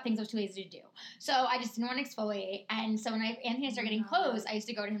blog about. Things I was too lazy to do. So I just didn't want to exfoliate. And so when Anthony started getting clothes, I used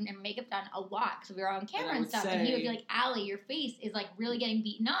to go to him and makeup done a lot because we were on camera I and would stuff. And he would be say- like, "Allie, your face is like really getting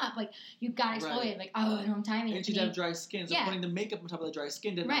beaten up. Like you've got to exfoliate." Right. I'm like, "Oh, I don't have time." And she'd have dry skin, so Yeah. putting the makeup on top of the dry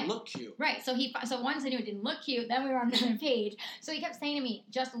skin did Right. not look cute. Right, so once I knew it didn't look cute, then we were on another page. So he kept saying to me,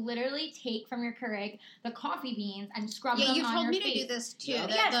 just literally take from your Keurig the coffee beans and scrub Yeah, them you on told your me face. to do this too. Yeah.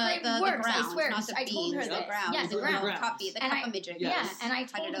 The, Yes, the, it the, works, I grounds, swear. not the I told her beans, the this. grounds. Yeah, the little grounds. copy, the And cup of midget. Yes. Yeah, and I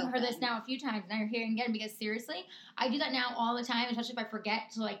Cut it told her this open. now a few times, and I hear it again because seriously, I do that now all the time, especially if I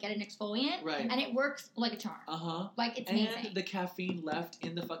forget to like get an exfoliant, Right. and it works like a charm. Like it's amazing. And the caffeine left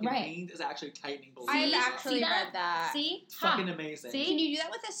in the fucking Right. beans is actually tightening. believe I've it or not. actually See that? read that. See, It's fucking amazing. See? Can you do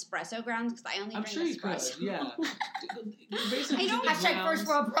that with espresso grounds? Because I only I'm drink sure you could. espresso. Yeah. You're basically I don't- using the Hashtag grounds- first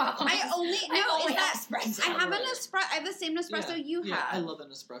world problems. I only I no. only Is that have espresso. I have an Right. espresso. I have the same Nespresso you Yeah, I have. love an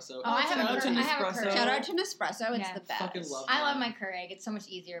espresso. Oh, I have Shout a out to Keurig. I have a Nespresso. Keurig. Shout out to Nespresso. It's Yeah. the best. Fucking love I love my Keurig. It's so much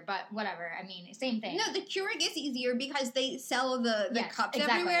easier, but whatever. I mean, same thing. No, the Keurig is easier because they sell the Yes, cups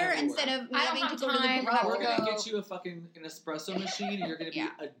exactly. everywhere Everywhere. instead of I don't having have to go to the time. grow. Have We're to gonna go. get you a fucking an espresso machine, and you're gonna be Yeah.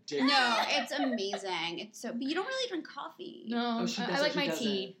 addicted. No, it's amazing. It's so. But you don't really drink coffee. No, Oh, she I doesn't, like she my doesn't.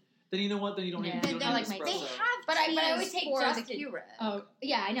 tea. Then you know what? Then you don't Yeah. even. You Then don't I need like my they espresso. have But I always teas take for just the Keurig. Oh,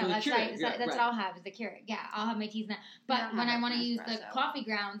 yeah, I know. For the That's Keurig, right. yeah, That's right. what I'll have is the Keurig. Yeah, I'll have my teas now. But don't when have I it want to for use the espresso. coffee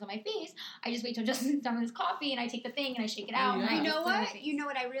grounds on my face, I just wait till Justin's done with his coffee and I take the thing and I shake it out. yeah. And I You just know put it on my what? face. You know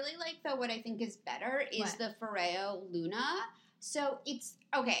what I really like though. What I think is better is What? the Foreo Luna. So it's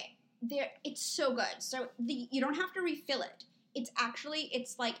okay. It's so good. So you don't have to refill it. It's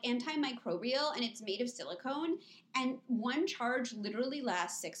like antimicrobial and it's made of silicone. And one charge literally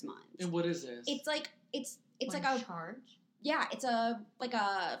lasts 6 months. And what is this? It's like it's One like a charge. yeah. It's like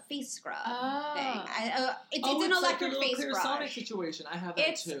a face scrub Oh. thing. It's oh, an it's electric like a face little Clarisonic brush. situation. I have that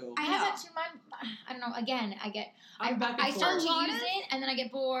It's- too. I I have know. that too. I don't know. Again, I'm back and I start forth. to A lot use of- it and then I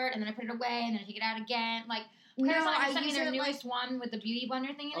get bored and then I put it away and then I take it out again. Like No, Clarisonic I just sent me use their it like newest one with the beauty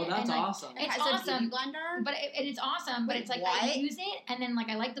blender thing in Oh, it. that's and, like, awesome. it It's has a awesome. beauty blender. But it's awesome. But Wait, it's like what? I use it and then like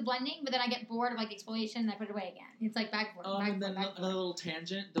I like the blending, but then I get bored of like the exfoliation and I put it away again. It's like back and forth. Back And and then forth, back and another forth. little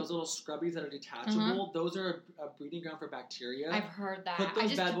tangent. Those little scrubbies that are detachable. Those are a breeding ground for bacteria. I've heard that. Put I those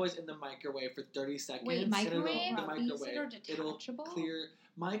just bad boys in the microwave for 30 seconds. Wait, and microwave? The Scrubbies that microwave. are It'll detachable? clear.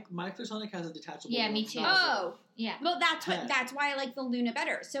 My Clarisonic has a detachable. Yeah, me nozzle. too. Oh, yeah. well, that's Heck. that's why I like the Luna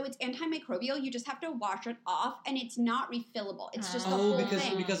better. So it's antimicrobial. You just have to wash it off, and it's not refillable. It's just the Oh, whole because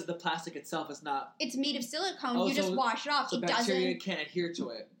thing. because the plastic itself is not. It's made of silicone. Oh, you just so- wash it off. So it bacteria doesn't. can't adhere to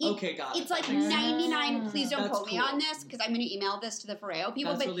it. It- Okay, got it. It's like That makes sense. 99. Please don't That's quote me cool. on this because I'm going to email this to the Foreo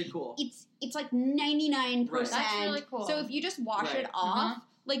people. That's but really cool. it's like 99%. That's really cool. So if you just wash Right. it off,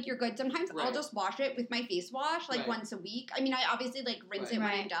 like you're good. Sometimes I'll Right. just wash it with my face wash like Right. once a week. I mean, I obviously like rinse Right. it when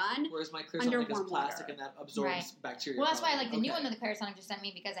Right. I'm done. Whereas my Under Clarisonic is warm plastic water. and that absorbs Right. bacteria. Well, that's why I probably. like the new Okay. one that the Clarisonic just sent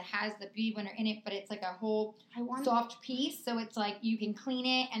me because it has the beauty blender in it, but it's like a whole I want soft piece, so it's like you can clean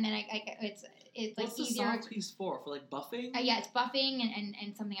it, and then it's like What's the easier. soft piece for? For like buffing? Yeah, it's buffing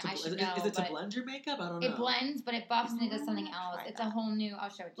and something I should know. Is it to but blend your makeup? I don't know. it blends, but it buffs and it does something I'm else. gonna It's try a whole new. I'll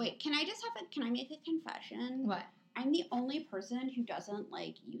show it to Wait, can I just can I make a confession? you. What? I'm the only person who doesn't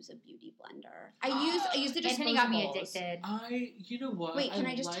like use a beauty blender. I use the disposables. Anthony got me addicted. You know what? Wait, can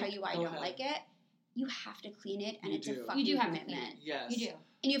I just tell you why I Go don't ahead. like it? You have to clean it, and You it's do. a fucking You do have to clean commitment. Yes. You do.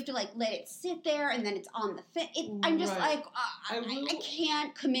 And you have to like let it sit there, and then it's on the thing. I'm just Right. like, I will- I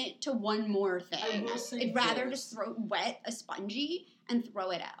can't commit to one more I thing. will say I'd rather this. just wet a spongy and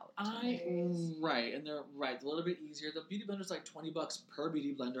throw it out. Right, and they're right. A little bit easier. The beauty blender's like $20 per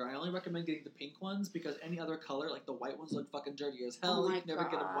beauty blender. I only recommend getting the pink ones because any other color, like the white ones, look fucking dirty as hell. Oh my you can never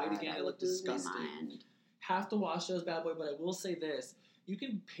get them white God, again. I They look would lose my disgusting. mind. Have to wash those bad boy. But I will say this: you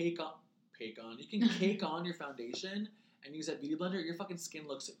can cake on. You can cake on your foundation and use that beauty blender. Your fucking skin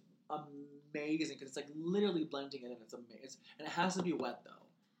looks amazing because it's like literally blending it, and it's amazing. And it has to be wet though.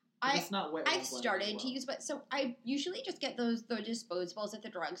 If it's not wet. it I've won't blend started very to well. use, but so I usually just get the disposables at the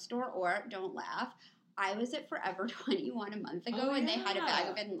drugstore, or don't laugh. I was at Forever 21 a month ago, Oh, and they had a bag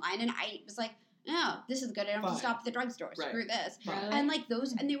yeah. of it in line, and I was like, no, this is good. I don't have Fine. to stop at the drugstore. Right. Screw this. Fine. Really? And like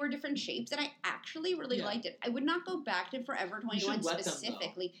those, and they were different shapes, and I actually really Yeah. liked it. I would not go back to Forever 21 wet them, though.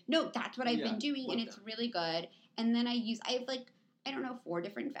 specifically. No, that's what I've Yeah, been doing, wet and it's them. really good. And then I have like, I don't know, 4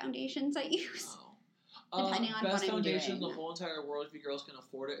 different foundations I use. Oh. Depending on best what I'm foundation in doing. the whole entire world, if you girls can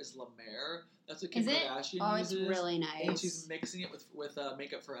afford it, is La Mer. That's what Is Kim it? Kardashian Oh, it's uses. really nice. And she's mixing it with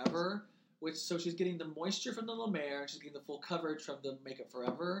Makeup Forever, so she's getting the moisture from the La Mer, and she's getting the full coverage from the Makeup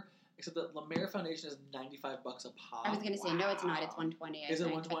Forever, Except that La Mer foundation is $95 a pop. I was gonna say no, it's not. It's $120. Is it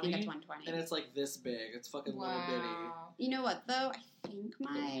 $120? I think it's $120. And it's like this big. It's fucking little bitty. You know what though? I think Yeah,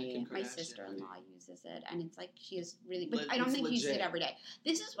 Kim my Kardashian. sister-in-law uses it, and it's like she is really. But I don't It's think she uses it legit. every day.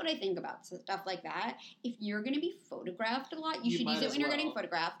 This is what I think about stuff like that. If you're gonna be photographed a lot, you You should use might it as when you're getting well.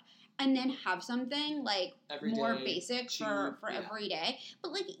 photographed, and then have something like Every more day, basic cheap, for yeah. every day.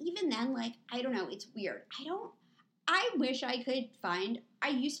 But like even then, like I don't know, it's weird. I wish I could find. I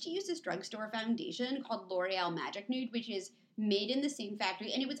used to use this drugstore foundation called L'Oreal Magic Nude, which is made in the same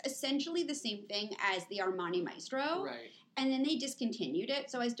factory, and it was essentially the same thing as the Armani Maestro. Right. And then they discontinued it,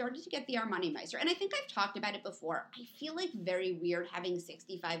 so I started to get the Armani Maestro. And I think I've talked about it before. I feel like very weird having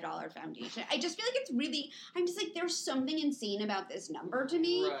 $65 foundation. I just feel like it's really. I'm just like there's something insane about this number to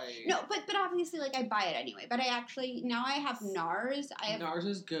me. Right. No, but obviously like I buy it anyway. But I actually now I have NARS. I have NARS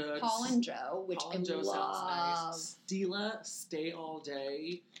is good. Paul and Joe, which Paul I and Joe love. sounds nice. Stila, Stay All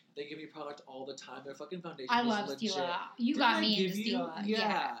Day. They give me product all the time. Their fucking foundation I is love legit. Stila. You Didn't got I me give into you? Stila.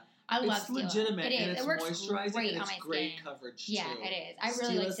 Yeah. I love It's Stila. legitimate It is. and it's It works moisturizing great and on it's my great skin. coverage Yeah, too. it is. I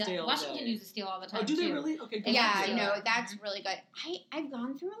really Stila, like Stay Stila. All Washington Day. uses Stila all the time Oh, do they too. really? Okay, good. Yeah, Stila. no, that's really good. I've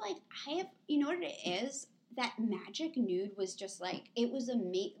gone through like I have. You know what it is? That Magic Nude was just like it was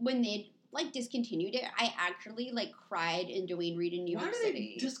amazing when they like discontinued it. I actually like cried in Dwayne Reed in New Why York do they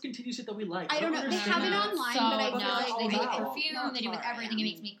City. discontinue shit that we like? I don't know. They have it understand. online, so but I feel obnoxious. like They do it with Oh, perfume. no, They do it with Tara, everything. It yeah.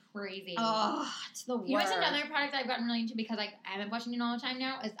 makes me crazy. Oh, it's the worst. You know what's another product I've gotten really into because I am at Washington all the time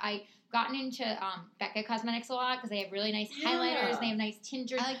now is I've gotten into Becca Cosmetics a lot because they have really nice Yeah. highlighters. They have nice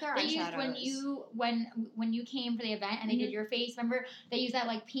tinters. I like their They used eyeshadows. when you came for the event and they did your face. Remember they used that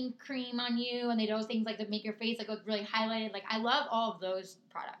like pink cream on you and they do those things like to make your face like look really highlighted. Like I love all of those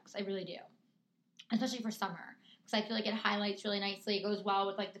products. I really do, especially for summer because I feel like it highlights really nicely. It goes well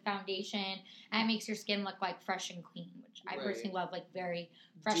with like the foundation and it makes your skin look like fresh and clean, which I Right. personally love. Like very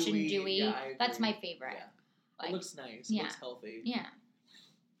fresh and dewy. Yeah, I That's agree. my favorite. Yeah. Like, It looks nice. yeah. It looks healthy. yeah.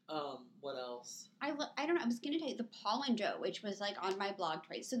 What else? I don't know. I was gonna tell you the Paul and Joe, which was like on my blog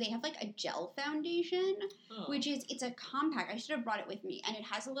twice. So they have like a gel foundation, Oh. which is it's a compact. I should have brought it with me, and it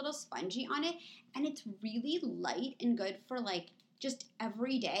has a little spongy on it, and it's really light and good for like just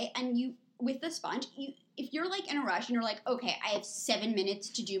every day. And you with the sponge, if you're like in a rush and you're like, okay, I have 7 minutes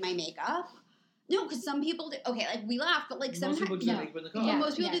to do my makeup. No, because some people do. Okay, like we laugh, but like Most sometimes people do no. their makeup in the car. Yeah, Yeah.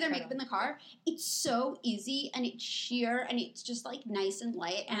 most people do their totally. makeup in the car. It's so easy and it's sheer and it's just like nice and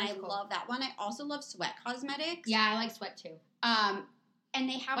light, and That's I cool. love that one. I also love Sweat Cosmetics. Yeah, I like Sweat too. And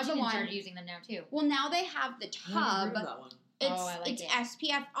they have the Washington one. started using them now too. Well, now they have the I haven't heard tub. of that one. It's Oh, I like it's it.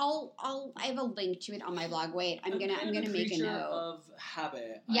 SPF. I have a link to it on my blog. Wait, I'm kind gonna of make a creature note. of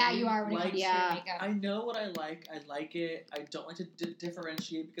habit. Yeah, I you are when it like, comes to Yeah. your makeup. I know what I like. I like it. I don't like to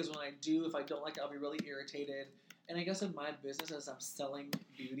differentiate because when I do, if I don't like it, I'll be really irritated. And I guess in my business, as I'm selling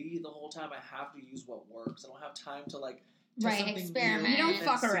beauty the whole time, I have to use what works. I don't have time to like test Right, something experiment. new You don't and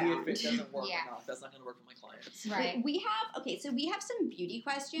fuck see around. if it doesn't work Yeah. or not. That's not going to work for my clients. Right. We have so we have some beauty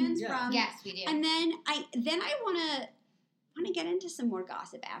questions Yeah. from Yes, we do. and then I want to get into some more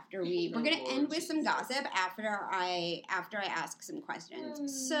gossip after we're Oh, going to Lord end with some Jesus. gossip after I ask some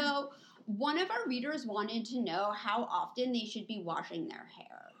questions. So one of our readers wanted to know how often they should be washing their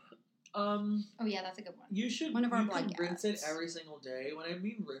hair. Oh yeah, that's a good one. You should One of our you can rinse it podcasts. every single day. When I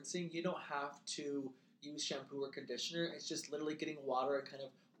mean rinsing, you don't have to use shampoo or conditioner. It's just literally getting water and kind of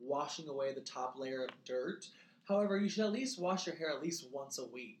washing away the top layer of dirt. However, you should at least wash your hair at least once a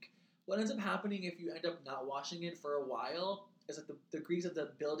week. What ends up happening if you end up not washing it for a while is that the grease ends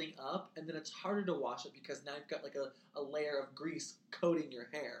up building up, and then it's harder to wash it because now you've got like a layer of grease coating your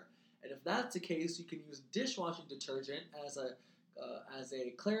hair. And if that's the case, you can use dishwashing detergent as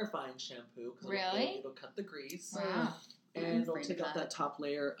a clarifying shampoo because Really? it'll cut the grease Wow. I'm and it'll afraid take of out that. that top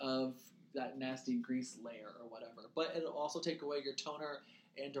layer of that nasty grease layer or whatever. But it'll also take away your toner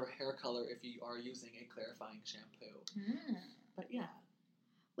and or hair color if you are using a clarifying shampoo. Mm. But yeah.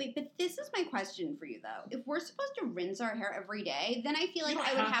 Wait, but this is my question for you though. If we're supposed to rinse our hair every day, then I feel like You don't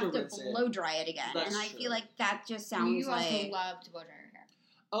I would have have to to rinse it. blow dry it again, That's and I true. feel like that just sounds You also like love to blow dry your hair.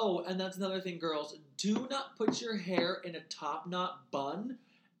 Oh, and that's another thing, girls. Do not put your hair in a top knot bun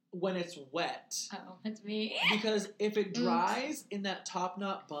when it's wet. Oh, that's me. Because if it dries in that top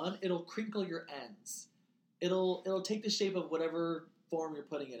knot bun, it'll crinkle your ends. It'll take the shape of whatever form you're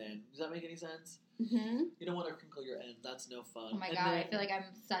putting it in. Does that make any sense? Mhm. You don't want to crinkle your ends. That's no fun. Oh my And god, I then- feel like I'm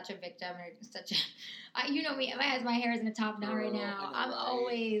such a victim or such a. You know me, my hair is in a top knot right Girl, now. I know, I'm right?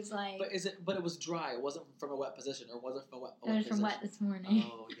 always like. But it was dry. It wasn't from a wet position, or was it from a wet It was from position? wet this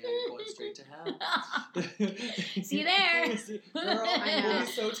morning. Oh yeah, you're going straight to hell. See you there. Girl, I know. you'll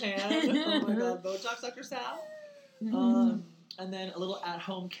be so tan. Oh my god, Botox, Dr. Sal. And then a little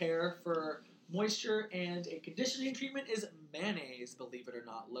at-home care for moisture and a conditioning treatment is mayonnaise, believe it or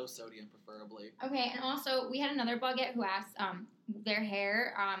not. Low sodium, preferably. Okay, and also we had another Buggette who asked their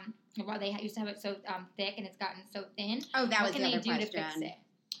hair, well, they used to have it so thick and it's gotten so thin. Oh, that was what the can other they do question. to fix it?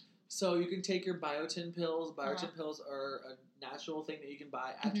 So you can take your biotin pills. Biotin Uh-huh. pills are a natural thing that you can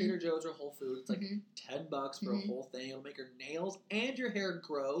buy at Mhm. Trader Joe's or Whole Foods. It's like Mhm. $10 for Mhm. a whole thing. It'll make your nails and your hair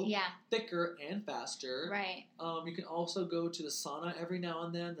grow Yeah, thicker and faster. right. You can also go to the sauna every now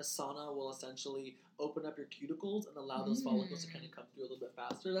and then. The sauna will essentially open up your cuticles and allow those follicles to kind of come through a little bit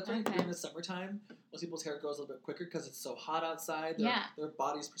faster. That's why Okay. during the summertime, most people's hair grows a little bit quicker because it's so hot outside. Yeah. Their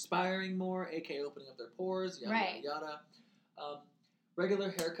body's perspiring more, aka opening up their pores, yada, Right. yada, yada.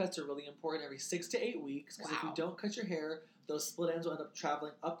 Regular haircuts are really important every 6 to 8 weeks because if you Wow. don't cut your hair, those split ends will end up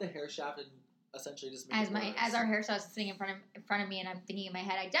traveling up the hair shaft and essentially just make it worse. As our hairstylist is sitting in front of me, and I'm thinking in my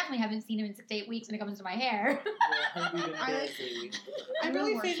head, I definitely haven't seen him in 6 to 8 weeks when it comes to my hair. Well, we've been I- busy. I'm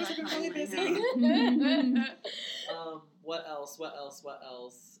really really famous, I've been really busy. What else?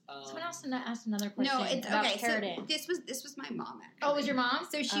 Someone else asked another question. No, it's about okay. keratin. So this was my mom. Actually. Oh, it was your mom?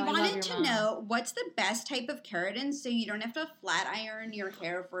 So she Oh, I love wanted your to mom. know what's the best type of keratin so you don't have to flat iron your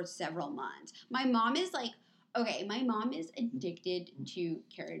hair for several months. My mom is like, okay, my mom is addicted to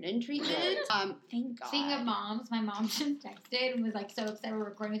keratin treatment. Thank God. Speaking of moms, my mom just texted and was like so excited we're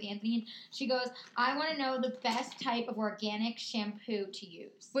recording with Anthony. And she goes, I want to know the best type of organic shampoo to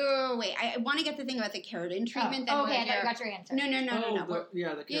use. Wait. I want to get the thing about the keratin treatment. Oh, okay, I we're thought you here. got your answer. No.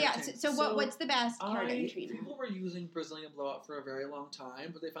 The Yeah. keratin. So what's the best keratin treatment? People were using Brazilian blowout for a very long time,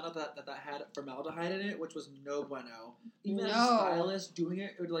 but they found out that had formaldehyde in it, which was no bueno. Even as a No. stylist doing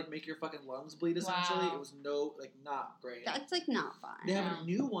it, it would like make your fucking lungs bleed. Essentially, Wow. it was not great. That's like not fun. They have No. a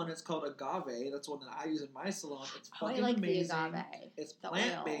new one. It's called Agave. That's one that I use in my salon. It's Oh, I fucking like amazing. the agave. It's The oil.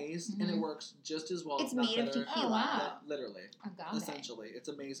 plant based and it Mhm. works just as well. It's if not made of better. tequila. Oh, wow. Literally, Agave. essentially, it's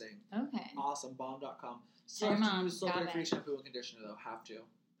amazing. Okay. Awesome. Bomb.com. Tell Still your have to mom, use sulfate agave. free shampoo and conditioner though. Have to.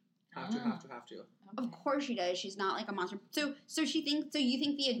 Ah. Have to. Of Okay. course she does. She's not like a monster. So you think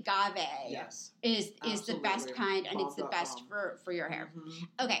the agave Yes. is the best Absolutely. kind and it's the Bomb.com. best for your hair. Mhm.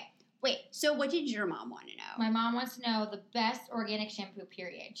 Okay. Wait. So what did your mom want to know? My mom wants to know the best organic shampoo,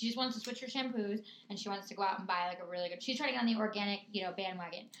 period. She just wants to switch her shampoos, and she wants to go out and buy, like, a really good... She's trying to get on the organic,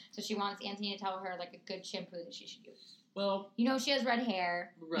 bandwagon. So she wants Anthony to tell her, like, a good shampoo that she should use. Well, You know she has red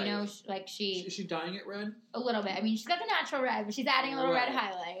hair. Right. You know, is she dyeing it red? a little bit. I mean, she's got the natural red, but she's adding a little red Right.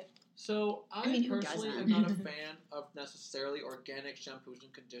 highlight. So I mean, who personally am doesn't? not a fan of necessarily organic shampoos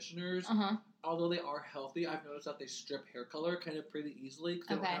and conditioners. Uh-huh. Although they are healthy, I've noticed that they strip hair color kind of pretty easily because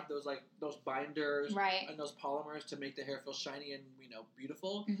they Okay. don't have those binders Right. and those polymers to make the hair feel shiny and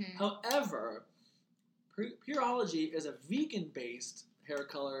beautiful. Mm-hmm. However, Pureology is a vegan-based hair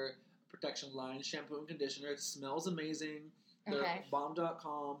color protection line, shampoo and conditioner. It smells amazing. They're Okay.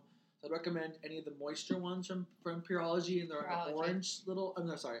 bomb.com. I recommend any of the moisture ones from Pureology, and they're in Pureology. an orange little.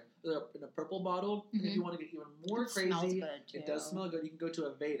 I'm sorry, they're in a purple bottle. And if Mhm. you want to get even more It smells crazy, good, too. it does smell good. You can go to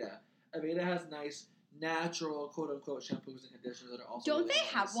Aveda. Aveda has nice, natural, quote unquote, shampoos and conditioners that are also. Don't really they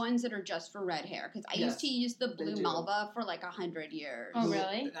have nice. ones that are just for red hair? Because I Yes, used to use the they blue do. Malva for like 100 years. Oh,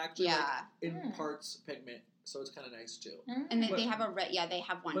 really? It actually Yeah. imparts pigment, so it's kind of nice too. And But- they have a red. Yeah, they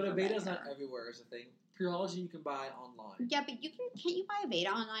have one. But for red Aveda's not hair. everywhere is a thing. Pureology you can buy online. Yeah, but can't you buy Aveda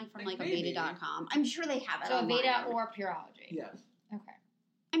online from like Maybe. Aveda.com? I'm sure they have it. So online. Aveda or Pureology. Yes. Okay.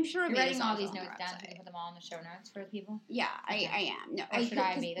 I'm sure You're Aveda's writing all also these on their notes down so we website. can put them all in the show notes for the people? Yeah, Okay. I am. No, Or should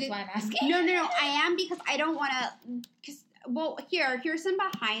I be? That's why I'm asking. No, I am because I don't want to. Because here's some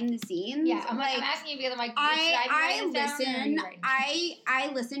behind the scenes. Yeah, I'm like asking you because I'm like, should I I be writing this down, or are listen. you writing this down?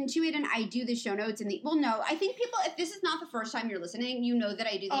 I listen to it and I do the show notes and no. I think people, if this is not the first time you're listening, you know that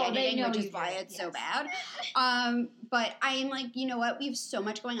I do the Oh, they editing, know which you is do why it, it's so yes. bad. But I am like, you know what? We have so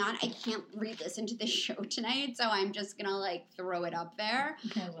much going on. I can't re-listen to the show tonight, so I'm just gonna like throw it up there.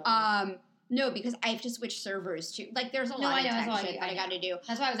 I love it. No, because I have to switch servers too. Like, there's a No, lot I of know, that's tech all shit that I know. got to do.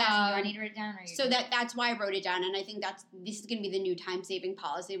 That's why I was asking you. I need to write it down, or you So that's why I wrote it down, and I think this is going to be the new time-saving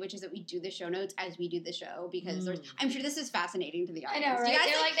policy, which is that we do the show notes as we do the show, because I'm sure this is fascinating to the I audience. know, Do right? you guys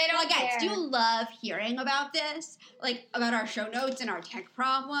They're like, they don't guys, care. do you love hearing about this? Like, about our show notes and our tech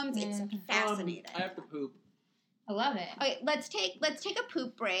problems? It's Mhm. fascinating. I have to poop. I love it. Okay, let's take a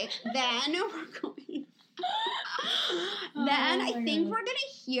poop break. Then we're going. Then I my think God. we're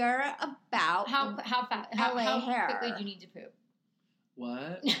gonna hear about How fast? LA How hair. quickly do you need to poop?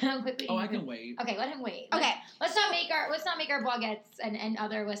 What? How quickly? do Oh, you I need to can wait. Okay, let him wait. Okay, Let's not make our blogettes and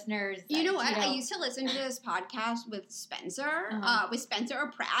other listeners. you know what? I used to listen to this podcast with Spencer, Uh-huh. with Spencer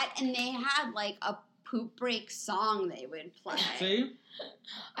or Pratt, and they had like a poop break song they would play. See?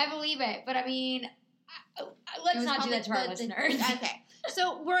 I believe it, but I mean, Let's It was not do called that to our listeners. Okay,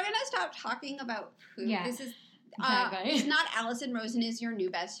 so we're gonna stop talking about food. Yeah. This is. Exactly. It's not Allison Rosen is your new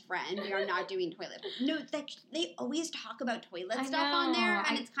best friend. We are not doing toilet. No, they always talk about toilet I stuff on there, know.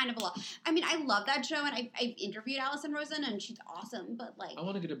 and it's kind of a lot. I mean, I love that show, and I've interviewed Allison Rosen, and she's awesome. But like, I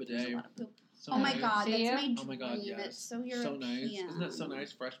want to get a there's a bidet. lot of poop. So Oh my nice. god, Do that's you? my dream. Oh my god, yes. It's so So European. nice. Isn't that so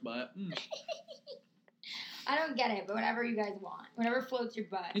nice? Fresh butt. Mm. I don't get it, but whatever you guys want. Whatever floats your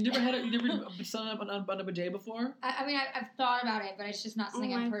butt. You never signed up on a bidet before? I mean, I've thought about it, but it's just not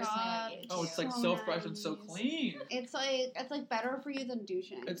something Oh I'm my personally God. like into. Oh, it's like So so fresh and so nice. clean. It's like better for you than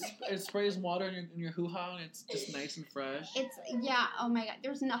douching. It sprays water in your hoo ha, and it's just nice and fresh. It's yeah. Oh my god,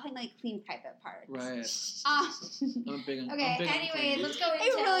 there's nothing like clean private parts. Right. Um, I'm big on. Okay, I'm big on anyways, clean. let's go into...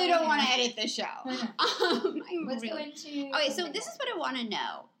 I really don't want to edit the show. Let's go into... Okay, so this is what I want to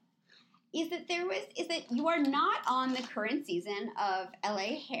know. Is that you are not on the current season of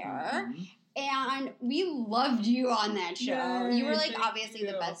LA Hair, Mhm. and we loved you on that show. Yay, You were like thank obviously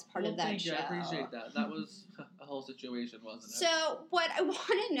the you. best part Well, of that thank show. you. I appreciate that. That was a whole situation, wasn't it? So what I want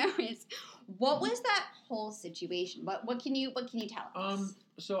to know is, what was that whole situation? What can you tell us?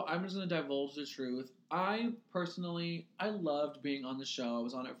 So I'm just gonna divulge the truth. I loved being on the show. I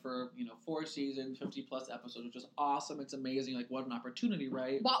was on it for 4 seasons, 50+ episodes, which is awesome. It's amazing. Like, what an opportunity,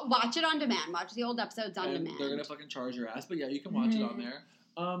 right? Watch it on demand. Watch the old episodes on And demand. they're gonna fucking charge your ass, but yeah, you can watch it on there.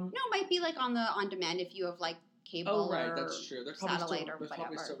 No, it might be like on demand if you have like cable. Oh right, or that's true. They're probably satellite still, or they're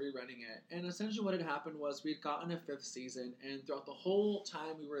probably whatever. still rerunning it. And essentially, what had happened was we had gotten a 5th season, and throughout the whole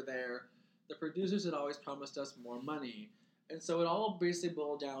time we were there, the producers had always promised us more money. And so it all basically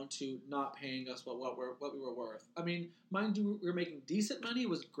boiled down to not paying us what we were worth. I mean, mind you, we were making decent money. It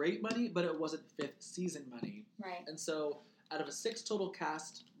was great money, but it wasn't 5th season money. Right. And so out of a 6 total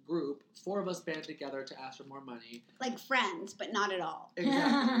cast group, 4 of us band together to ask for more money. Like Friends, but not at all.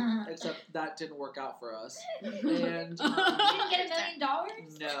 Exactly. Except that didn't work out for us. And You didn't get $1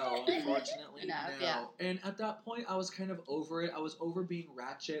 million? no, unfortunately, Enough, no. yeah. And at that point, I was kind of over it. I was over being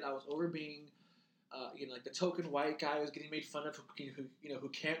ratchet. I was over being, like the token white guy who's getting made fun of, who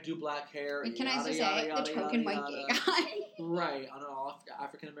can't do black hair. Can I yada, just yada, say yada, the token yada, white gay yada. guy? Right, on an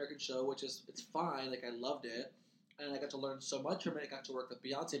African American show, it's fine. Like, I loved it. And I got to learn so much from it. I got to work with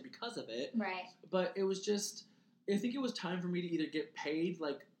Beyonce because of it. Right. But it was just, I think it was time for me to either get paid,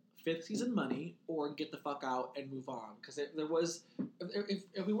 like, 5th season money or get the fuck out and move on. Because there was,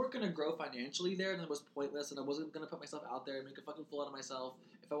 if we weren't going to grow financially there, then it was pointless, and I wasn't going to put myself out there and make a fucking fool out of myself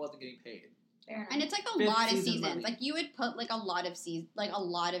if I wasn't getting paid. Fair enough. And it's like a 5th lot of season seasons. money. Like you would put like a lot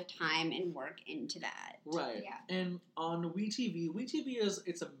of time and work into that. Right. Yeah. And on WeTV is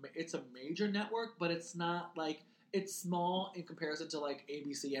it's a major network, but it's not like, it's small in comparison to like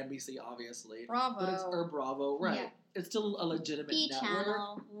ABC, NBC, obviously. Bravo. But it's or Bravo, right? Yeah. It's still a legitimate B network,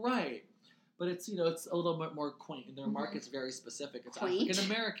 channel. right? But it's it's a little bit more quaint, and their Mhm. market's very specific. It's Quaint?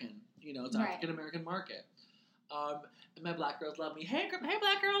 African American, it's Right. African American market. And my black girls love me. Hey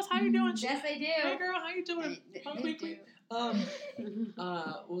black girls, how you doing? Yes, they do. Hey girl, how you doing? They Quickly.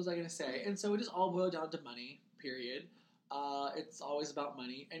 What was I gonna say? And so it just all boiled down to money. Period. It's always about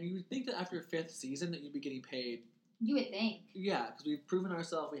money, and you would think that after 5th season that you'd be getting paid. You would think. Yeah, because we've proven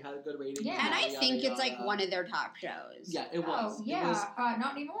ourselves. We had a good rating. Yeah. And I yada, think yada, it's like yada. one of their top shows. Yeah, it was. Oh, yeah.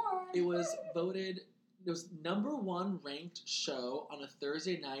 Not anymore. It was voted. It was #1 ranked show on a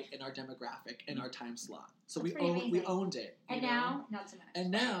Thursday night in our demographic in our time slot. So That's we pretty we amazing. owned it. And you know? now, not so much. And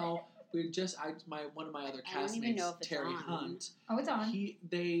now we just one of my other I don't even castmates, know if it's Terry on. Hunt. Oh, it's on.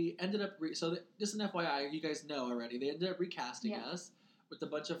 They ended up just an FYI, you guys know already. They ended up recasting Yeah. us with a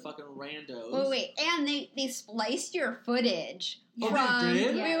bunch of fucking randos. Oh wait, and they spliced your footage Yeah. Oh, they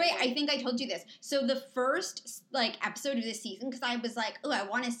did? Wait, I think I told you this. So the first episode of this season, because I was like, oh, I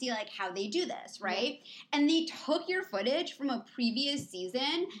want to see how they do this, right? And they took your footage from a previous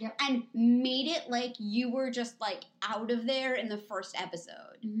season Yep. and made it like you were just out of there in the first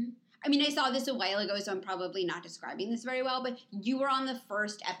episode. Mhm. I mean, I saw this a while ago, so I'm probably not describing this very well, but you were on the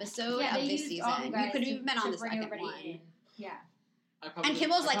first episode Yeah, of they this used all season. you guys You could have even been on to the bring second everybody one. in. Yeah. I probably And did-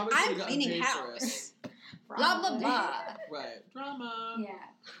 Kimmel's I like, probably I'm should've gotten cleaning paid for house. it. Blah, blah, Probably. blah. Right. Drama.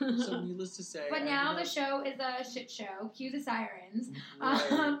 Yeah. So needless to say. But I now ended the show is a shit show. Cue the sirens.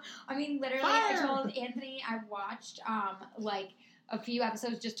 Right. I mean, literally, Fire! I told Anthony I watched a few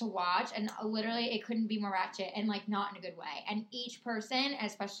episodes just to watch, and literally it couldn't be more ratchet and not in a good way. And each person,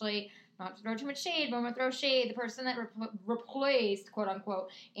 especially not to throw too much shade, but I'm gonna throw shade. The person that replaced quote unquote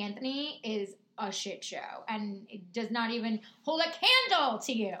Anthony is a shit show, and it does not even hold a candle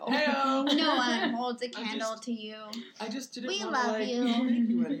to you. Heyo! No one holds a I candle just- to you. I just didn't We want love to you. Thank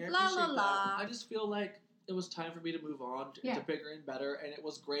you, Eddie. I La, la, appreciate la. that. I just feel like it was time for me to move on to Yeah. bigger and better, and it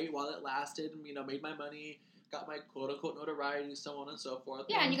was great while it lasted. And, made my money, got my quote-unquote notoriety, so on and so forth.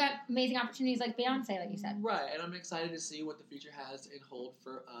 Yeah, and you got amazing opportunities like Beyonce, like you said. Right, and I'm excited to see what the future has in hold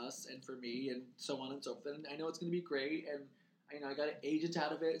for us and for me and so on and so forth. And I know it's going to be great, and I got an agent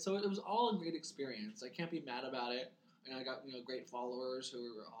out of it, so it was all a great experience. I can't be mad about it. And I got great followers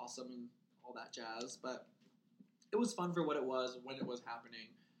who were awesome and all that jazz, but it was fun for what it was when it was happening.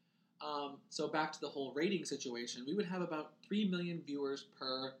 So back to the whole rating situation, we would have about 3 million viewers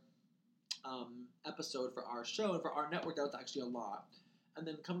per episode for our show, and for our network that was actually a lot. And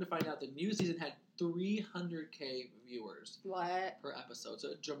then come to find out, the new season had 300K viewers per episode, so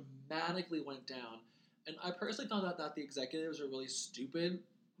it dramatically went down. And I personally thought that the executives were really stupid.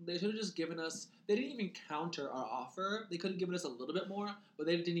 They should have just given us, they didn't even counter our offer. They could have given us a little bit more, but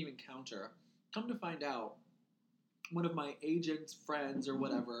they didn't even counter. Come to find out, one of my agent's friends or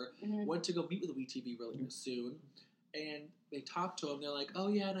whatever went to go meet with WeTV really soon, and they talked to him. They're like, "Oh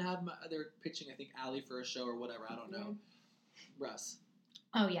yeah," and they're pitching, I think, Allie for a show or whatever. I don't know. Russ.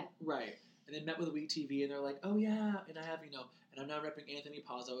 Oh yeah. Right. And they met with WeTV, and they're like, "Oh yeah," and I have and I'm now repping Anthony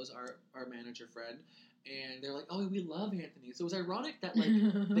Pazzo as our manager friend. And they're like, "Oh, we love Anthony." So it was ironic that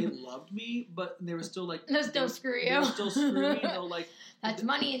they loved me, but they were still like, they'll still screw you. They'll still screw me. They'll like, that's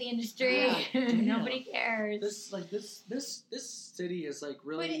money in the industry. Yeah, Nobody cares. This city is like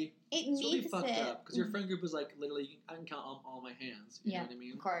really, it's really fucked up because your friend group is like literally, I can count on all my hands. You know what I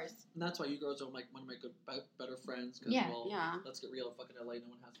mean? Of course. And that's why you girls are like one of my better friends. Cause, let's get real. Fucking LA, no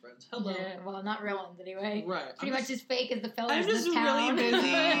one has friends. Hello. Yeah, well, not real ones anyway. Right. Pretty much as fake as the fellas I'm in just this town. really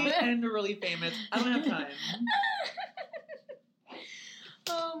busy and really famous. I don't have time.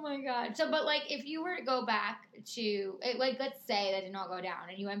 Oh my god. So, but like, if you were to go back to, like, let's say that did not go down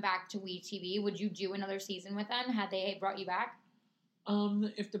and you went back to WeTV, would you do another season with them? Had they brought you back?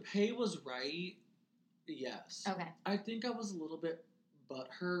 If the pay was right, yes. Okay. I think I was a little bit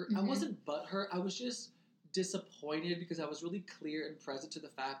butthurt. Mm-hmm. I wasn't butthurt. I was just disappointed because I was really clear and present to the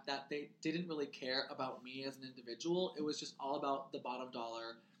fact that they didn't really care about me as an individual. It was just all about the bottom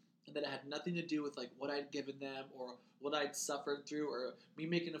dollar, and that it had nothing to do with like what I'd given them or what I'd suffered through or me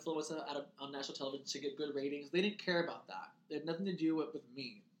making a flow on national television to get good ratings. They didn't care about that. It had nothing to do with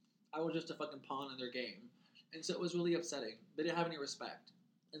me. I was just a fucking pawn in their game. And so it was really upsetting. They didn't have any respect.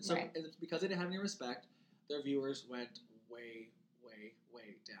 And so and because they didn't have any respect, their viewers went way, way,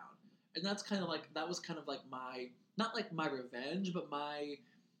 way down. And that's kind of like, that was kind of like my, not like my revenge, but my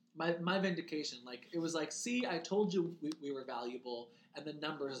vindication. Like, it was like, see, I told you we were valuable, and the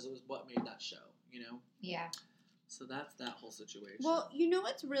numbers was what made that show, Yeah. So that's that whole situation. Well, you know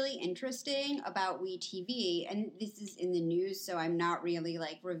what's really interesting about WeTV, and this is in the news, so I'm not really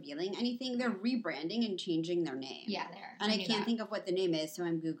like revealing anything. They're rebranding and changing their name. Yeah, they are. And I can't think of what the name is, so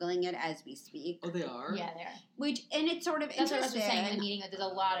I'm Googling it as we speak. Oh, they are? Yeah, they are. And it's sort of That's what I was interesting. saying in the meeting, that there's a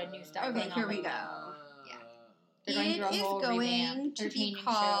lot of new stuff Okay, going on. here we go. Yeah. They're going through a whole revamp. They're changing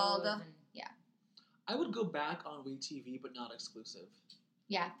shows and, I would go back on WeTV, but not exclusive.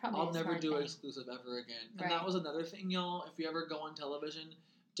 Yeah, probably. I'll never do an exclusive ever again. And that was another thing, y'all. If you ever go on television,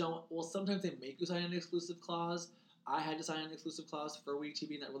 sometimes they make you sign an exclusive clause. I had to sign an exclusive clause for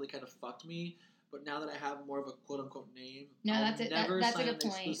WeTV, and that really kind of fucked me. But now that I have more of a quote-unquote name, I'll never sign an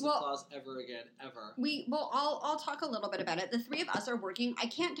exclusive clause ever again, ever. I'll talk a little bit about it. The three of us are working. I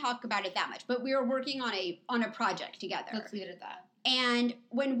can't talk about it that much, but we are working on a project together. Let's leave it at that. And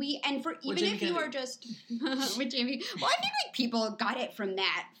if you are just with Jamie, well, I think like people got it from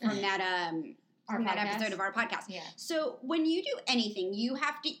that episode of our podcast. Yeah. So when you do anything, you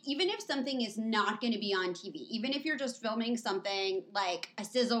have to, even if something is not going to be on TV, even if you're just filming something like a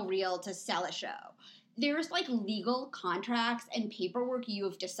sizzle reel to sell a show, there's like legal contracts and paperwork you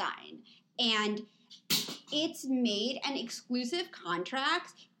have to sign, and it's made an exclusive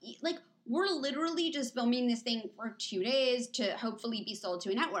contracts like. We're literally just filming this thing for 2 days to hopefully be sold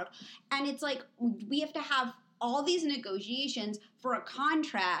to a network. And it's like, we have to have all these negotiations for a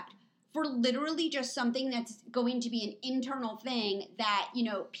contract for literally just something that's going to be an internal thing that,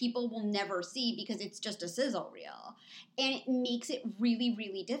 people will never see because it's just a sizzle reel. And it makes it really,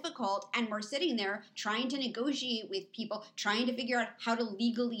 really difficult. And we're sitting there trying to negotiate with people, trying to figure out how to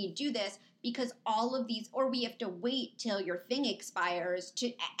legally do this, because all of these, or we have to wait till your thing expires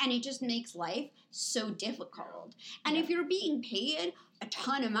and it just makes life so difficult. And if you're being paid a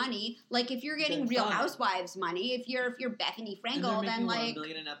ton of money, like if you're getting Real Housewives money, if you're Bethany Frankel, then like $1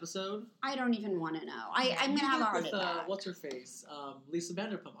 million an episode. I don't even want to know. I'm gonna have a heart attack. What's her face? Lisa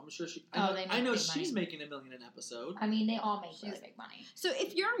Vanderpump. I'm sure she. I know she's making $1 million an episode. I mean, they all make really big money. So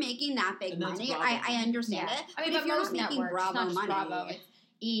if you're making that big money, I understand it. I mean, but if you're most making networks, Bravo not just money, Bravo,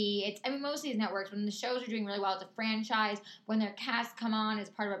 E. Most of these networks, when the shows are doing really well, it's a franchise. When their cast come on as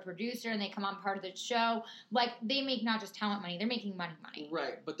part of a producer and they come on part of the show, like, they make not just talent money, they're making money.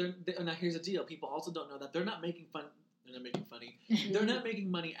 Right, but now here's the deal. People also don't know that they're not making fun. They're not making funny. They're not making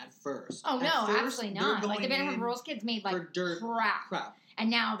money at first. Oh, at no, first, absolutely not. Like, the Vanderpump Rules kids made, like, crap. And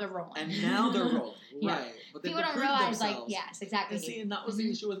now they're rolling. Right. But people don't realize, like, yes, exactly. And see, and that was the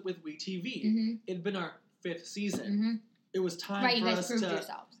issue with WeTV. Mm-hmm. It had been our 5th season. Mm-hmm. It was time right, for you guys us proved to...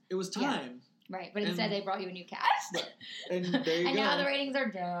 yourselves. It was time. Right, but instead they brought you a new cast. Right. And there you go. And now the ratings are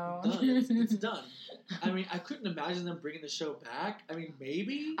down. Done. It's done. I mean, I couldn't imagine them bringing the show back. I mean,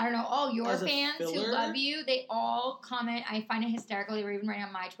 maybe. I don't know. All your as a fans who filler? love you, they all comment. I find it hysterical. They were even writing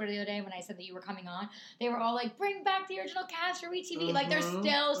on my Twitter the other day when I said that you were coming on. They were all like, bring back the original cast for WeTV. Like, they're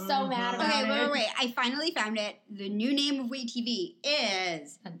still so mad about Okay, it. wait. I finally found it. The new name of WeTV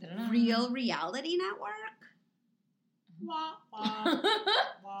is Real Reality Network. Wah, wah,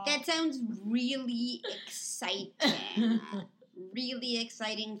 wah. That sounds really exciting. Really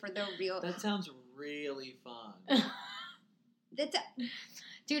exciting for the real. That sounds really fun. That's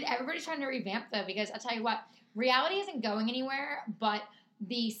Dude, everybody's trying to revamp though, because I'll tell you what, reality isn't going anywhere, but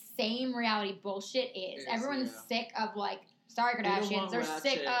the same reality bullshit is. Everyone's sick of, like, sorry Kardashians, they're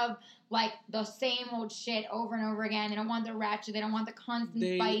sick of, like, the same old shit over and over again. They don't want the ratchet, they don't want the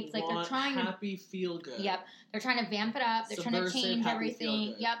constant fights. Like, they're trying happy, feel good. Yep. They're trying to vamp it up. They're trying to change happy, everything.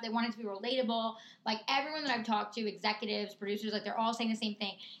 feel good. Yep. They want it to be relatable. Like, everyone that I've talked to, executives, producers, like, they're all saying the same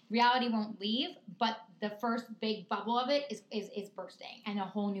thing. Reality won't leave, but the first big bubble of it is bursting, and a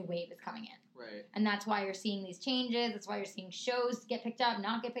whole new wave is coming in. Right. And that's why you're seeing these changes. That's why you're seeing shows get picked up,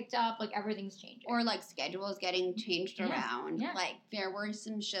 not get picked up. Like, everything's changing. or like schedules getting changed around. Yeah. Like there were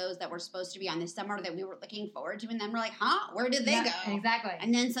some shows that were supposed to be on this summer that we were looking forward to, and then we're like, huh? Where did they go? Exactly.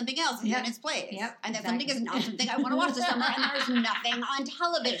 And then something else is in its place. Yep, And then exactly. something is not something I want to watch this summer, and there's nothing on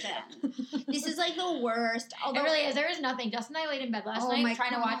television. This is like the worst. Although It really is. There is nothing. Justin and I laid in bed last Oh my night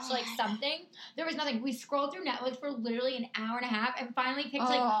trying to watch, like, God. something. There was nothing. We scrolled through Netflix for literally an hour and a half and finally picked,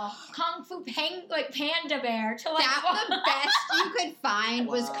 like, Kung Fu Panda Bear to, like, the best you could find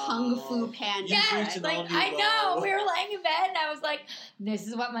was Wow. Kung Fu Panda. You've Yes, reached an like, all-new I know. low. We were laying in bed and I was like, this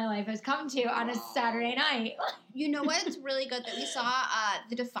is what my life has come to on a Wow. Saturday night. You know what's really good that we saw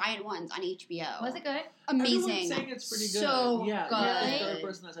the Defiant Ones on HBO. Was it good? Amazing? Everyone's saying it's pretty good. So yeah, good. Yeah, Really? the third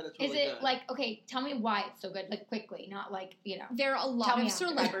person that said it's Is really it good. like, okay, tell me why it's so good, like, quickly, not like, you know. There are a Tell lot me of after.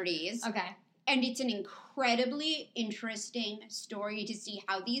 celebrities, Okay. and it's an incredibly interesting story to see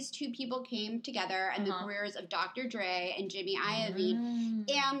how these two people came together and the careers of Dr. Dre and Jimmy Iovine.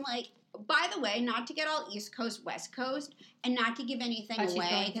 And, like, by the way, not to get all East Coast, West Coast, and not to give anything But she's away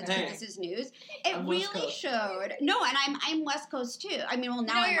going to. because Hey. this is news. It I'm West really Coast. showed. No, and I'm West Coast too. I mean, well,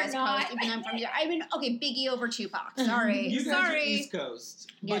 now No, I'm you're West not. Coast, even though I'm from here. I mean, okay, Biggie over Tupac. Sorry, you guys sorry. are East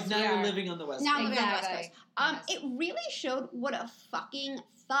Coast, Yes, but now we you're are. living on the West Now Coast. I'm living on the West Exactly. Coast. It really showed what a fucking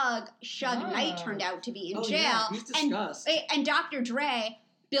thug Suge Knight turned out to be in Oh, jail. yeah, he's discussed. And Dr. Dre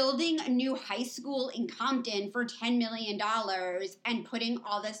building a new high school in Compton for $10 million and putting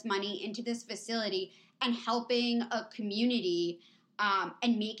all this money into this facility and helping a community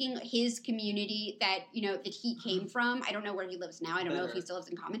and making his community that, you know, that he came from, I don't know where he lives now, I don't know if he Better. still lives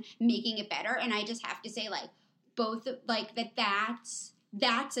in Common, making it better. And I just have to say, like, both, like,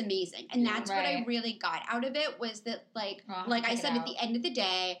 that's amazing. And that's what I Right. really got out of it was that, like, Oh, like I check it said, at out. the end of the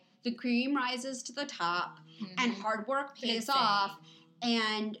day, the cream rises to the top Mhm. and hard work pays Insane. off,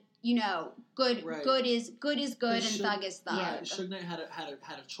 and you know, good Right. good is good and Suge- thug is thug. Yeah, Suge Knight had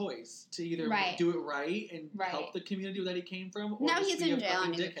a choice to either Right. do it right and Right. help the community that he came from, or Now just he's be in a jail fucking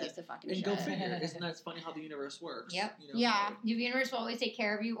and he's a dickhead. piece of fucking And shit. go figure, isn't that funny how the universe works? Yep. You know? Yeah. The universe will always take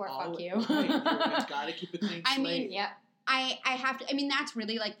care of you or fuck you. Right. You've got to keep a clean I mean, slate. Yep. I have to. I mean, that's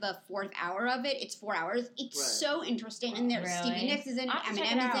really like the fourth hour of it. It's 4 hours. It's Right. so interesting, and there's Really? Stevie Nicks is in it, I'll have to check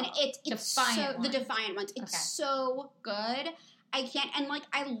Eminem it is in it. out. It's Defiant so ones. the Defiant ones. It's Okay. so good. I can't, and like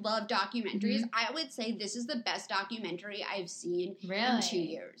I love documentaries. Mhm. I would say this is the best documentary I've seen Really? in 2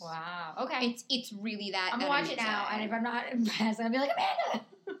 years. Wow. Okay. It's really that. I'm that gonna watch it now, amazing. and if I'm not impressed, I'm gonna be like, Amanda.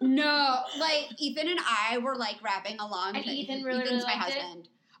 No, like Ethan and I were like rapping along. And to- Ethan really, Ethan's really my liked it? husband.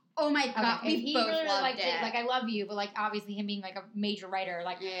 Oh my god, Okay, if we he both really loved liked it. like I love you, but like obviously him being like a major writer,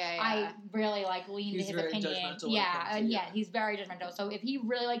 like yeah. I really like lean to He's his very opinion. judgmental when it Yeah, comes to and it. yeah, he's very judgmental. So if he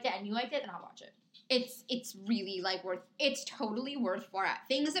really liked it and you liked it, then I'll watch it. It's really like worth. It's totally worth 4 hours.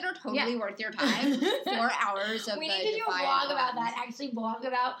 Things that are totally Yeah. worth your time. 4 hours of We the need to do a Defiant blog about ones. that. Actually, blog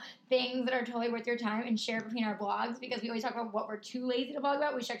about things that are totally worth your time and share between our blogs because we always talk about what we're too lazy to blog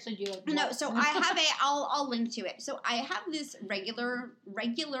about. We should actually do like No, blogs. so I have I'll link to it. So I have this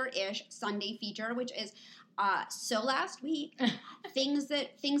regular-ish Sunday feature, which is So last week, things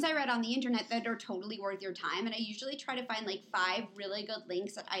I read on the internet that are totally worth your time, and I usually try to find like 5 really good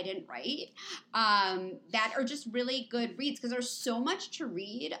links that I didn't write that are just really good reads because there's so much to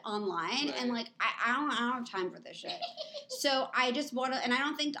read online, Right. and like I don't have time for this shit. So I just want to, and I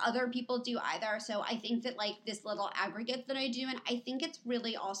don't think other people do either. So I think that like this little aggregate that I do, and I think it's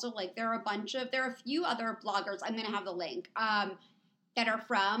really also like there are a few other bloggers. I'm gonna have the link. That are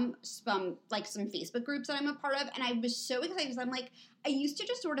from some Facebook groups that I'm a part of, and I was so excited because I'm like, I used to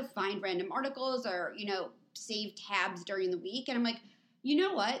just sort of find random articles or, save tabs during the week, and I'm like, you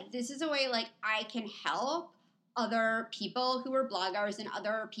know what? This is a way like I can help other people who are bloggers and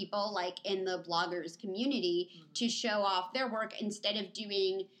other people like in the bloggers community to show off their work instead of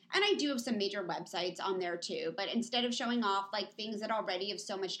doing, and I do have some major websites on there too, but instead of showing off like things that already have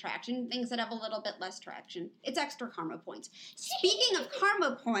so much traction, things that have a little bit less traction, it's extra karma points. Speaking of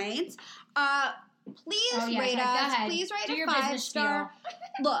karma points, please rate us. Please rate Do a your 5-star.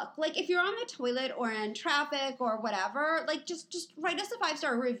 Look, like if you're on the toilet or in traffic or whatever, like just write us a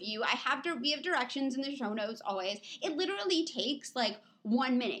 5-star review. We have directions in the show notes always. It literally takes like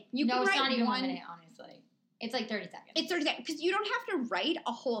 1 minute. It's not even 1 minute, honestly. It's like 30 seconds. It's 30 seconds because you don't have to write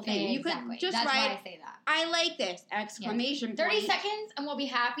a whole thing. Yeah, you exactly. could just That's write, why I say that. I like this! Exclamation 30 point. seconds and we'll be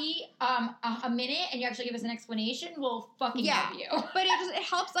happy. A minute and you actually give us an explanation, we'll fucking love you. But it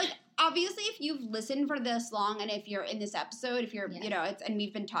helps, like, obviously if you've listened for this long and if you're in this episode, if you're, and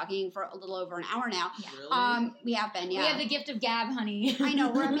we've been talking for a little over an hour now. Yeah. Really? We have been, We have the gift of gab, honey. I know,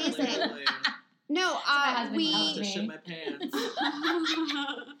 we're amazing. Really? No, my husband we... tells To me. shit my pants.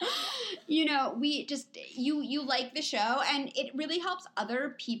 we just, you like the show, and it really helps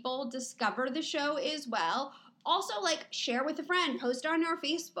other people discover the show as well. Also, like, share with a friend, post on our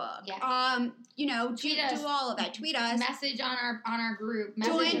Facebook. Yeah. Do all of that. Tweet us. Message on our group.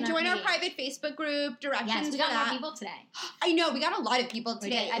 Join our page. private Facebook group. Directions Yes, we to got that. more people today. I know, we got a lot of people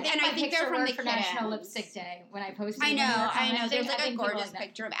today. I think and my I think they're picture from the worked for National kittens. Lipstick Day when I posted. I know. There's like a people gorgeous like that.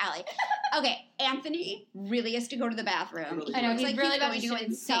 picture of Allie. Okay, Anthony really has to go to the bathroom. Really I know, Looks he's really about going to to go shit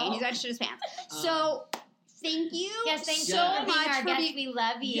insane. himself. He's about to shit his pants. So, thank you Yes, thanks so so much much for our being... guest. We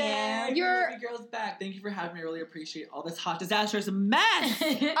love you. Yeah, You're- Love You Girls back. Thank you for having me. I really appreciate all this hot, disastrous mess.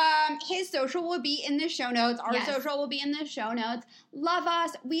 His social will be in the show notes. Our Yes. social will be in the show notes. Love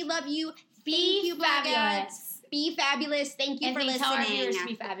us. We love you. Thank Be you, fabulous. Bloggers. Be fabulous. Thank you for Tell our listening. viewers to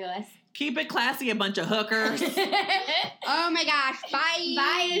be fabulous. Keep it classy, a bunch of hookers. Oh my gosh. Bye.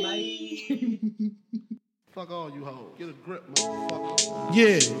 Bye. Bye. Fuck all you hoes. Get a grip, motherfucker.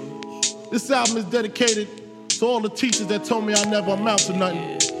 Yeah. This album is dedicated to all the teachers that told me I never amount to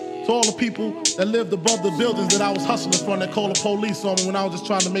nothing. To all the people that lived above the buildings that I was hustling from that called the police on me when I was just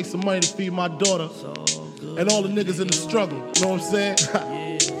trying to make some money to feed my daughter. And all the niggas in the struggle. You know what I'm saying?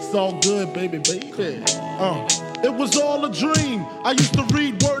 It's all good, baby. It was all a dream. I used to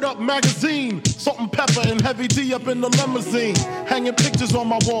read Word Up magazine. Salt and Pepper and Heavy D up in the limousine. Hanging pictures on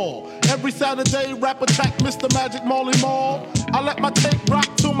my wall. Every Saturday, rap attack Mr. Magic Molly Mall. I let my tape rock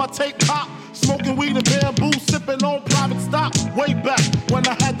till my tape pop. Smoking weed and bamboo, sipping on private stock. Way back when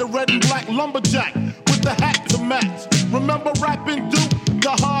I had the red and black lumberjack with the hat to match. Remember rapping Duke? The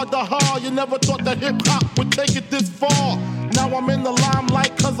hard, you never thought that hip-hop would take it this far. Now I'm in the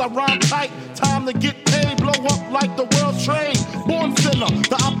limelight cause I rhyme tight. Time to get paid, blow up like the world trade. Born sinner,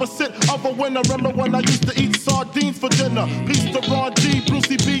 the opposite of a winner. Remember when I used to eat sardines for dinner? Peace to Ron G,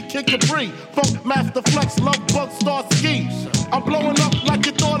 Brucey B, Kid Capri, Funk Master Flex, Love Bug, Star Ski. I'm blowing up like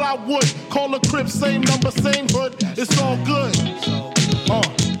you thought I would. Call a crib, same number, same hood. It's all good.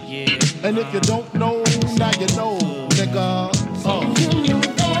 And if you don't know, now you know, nigga.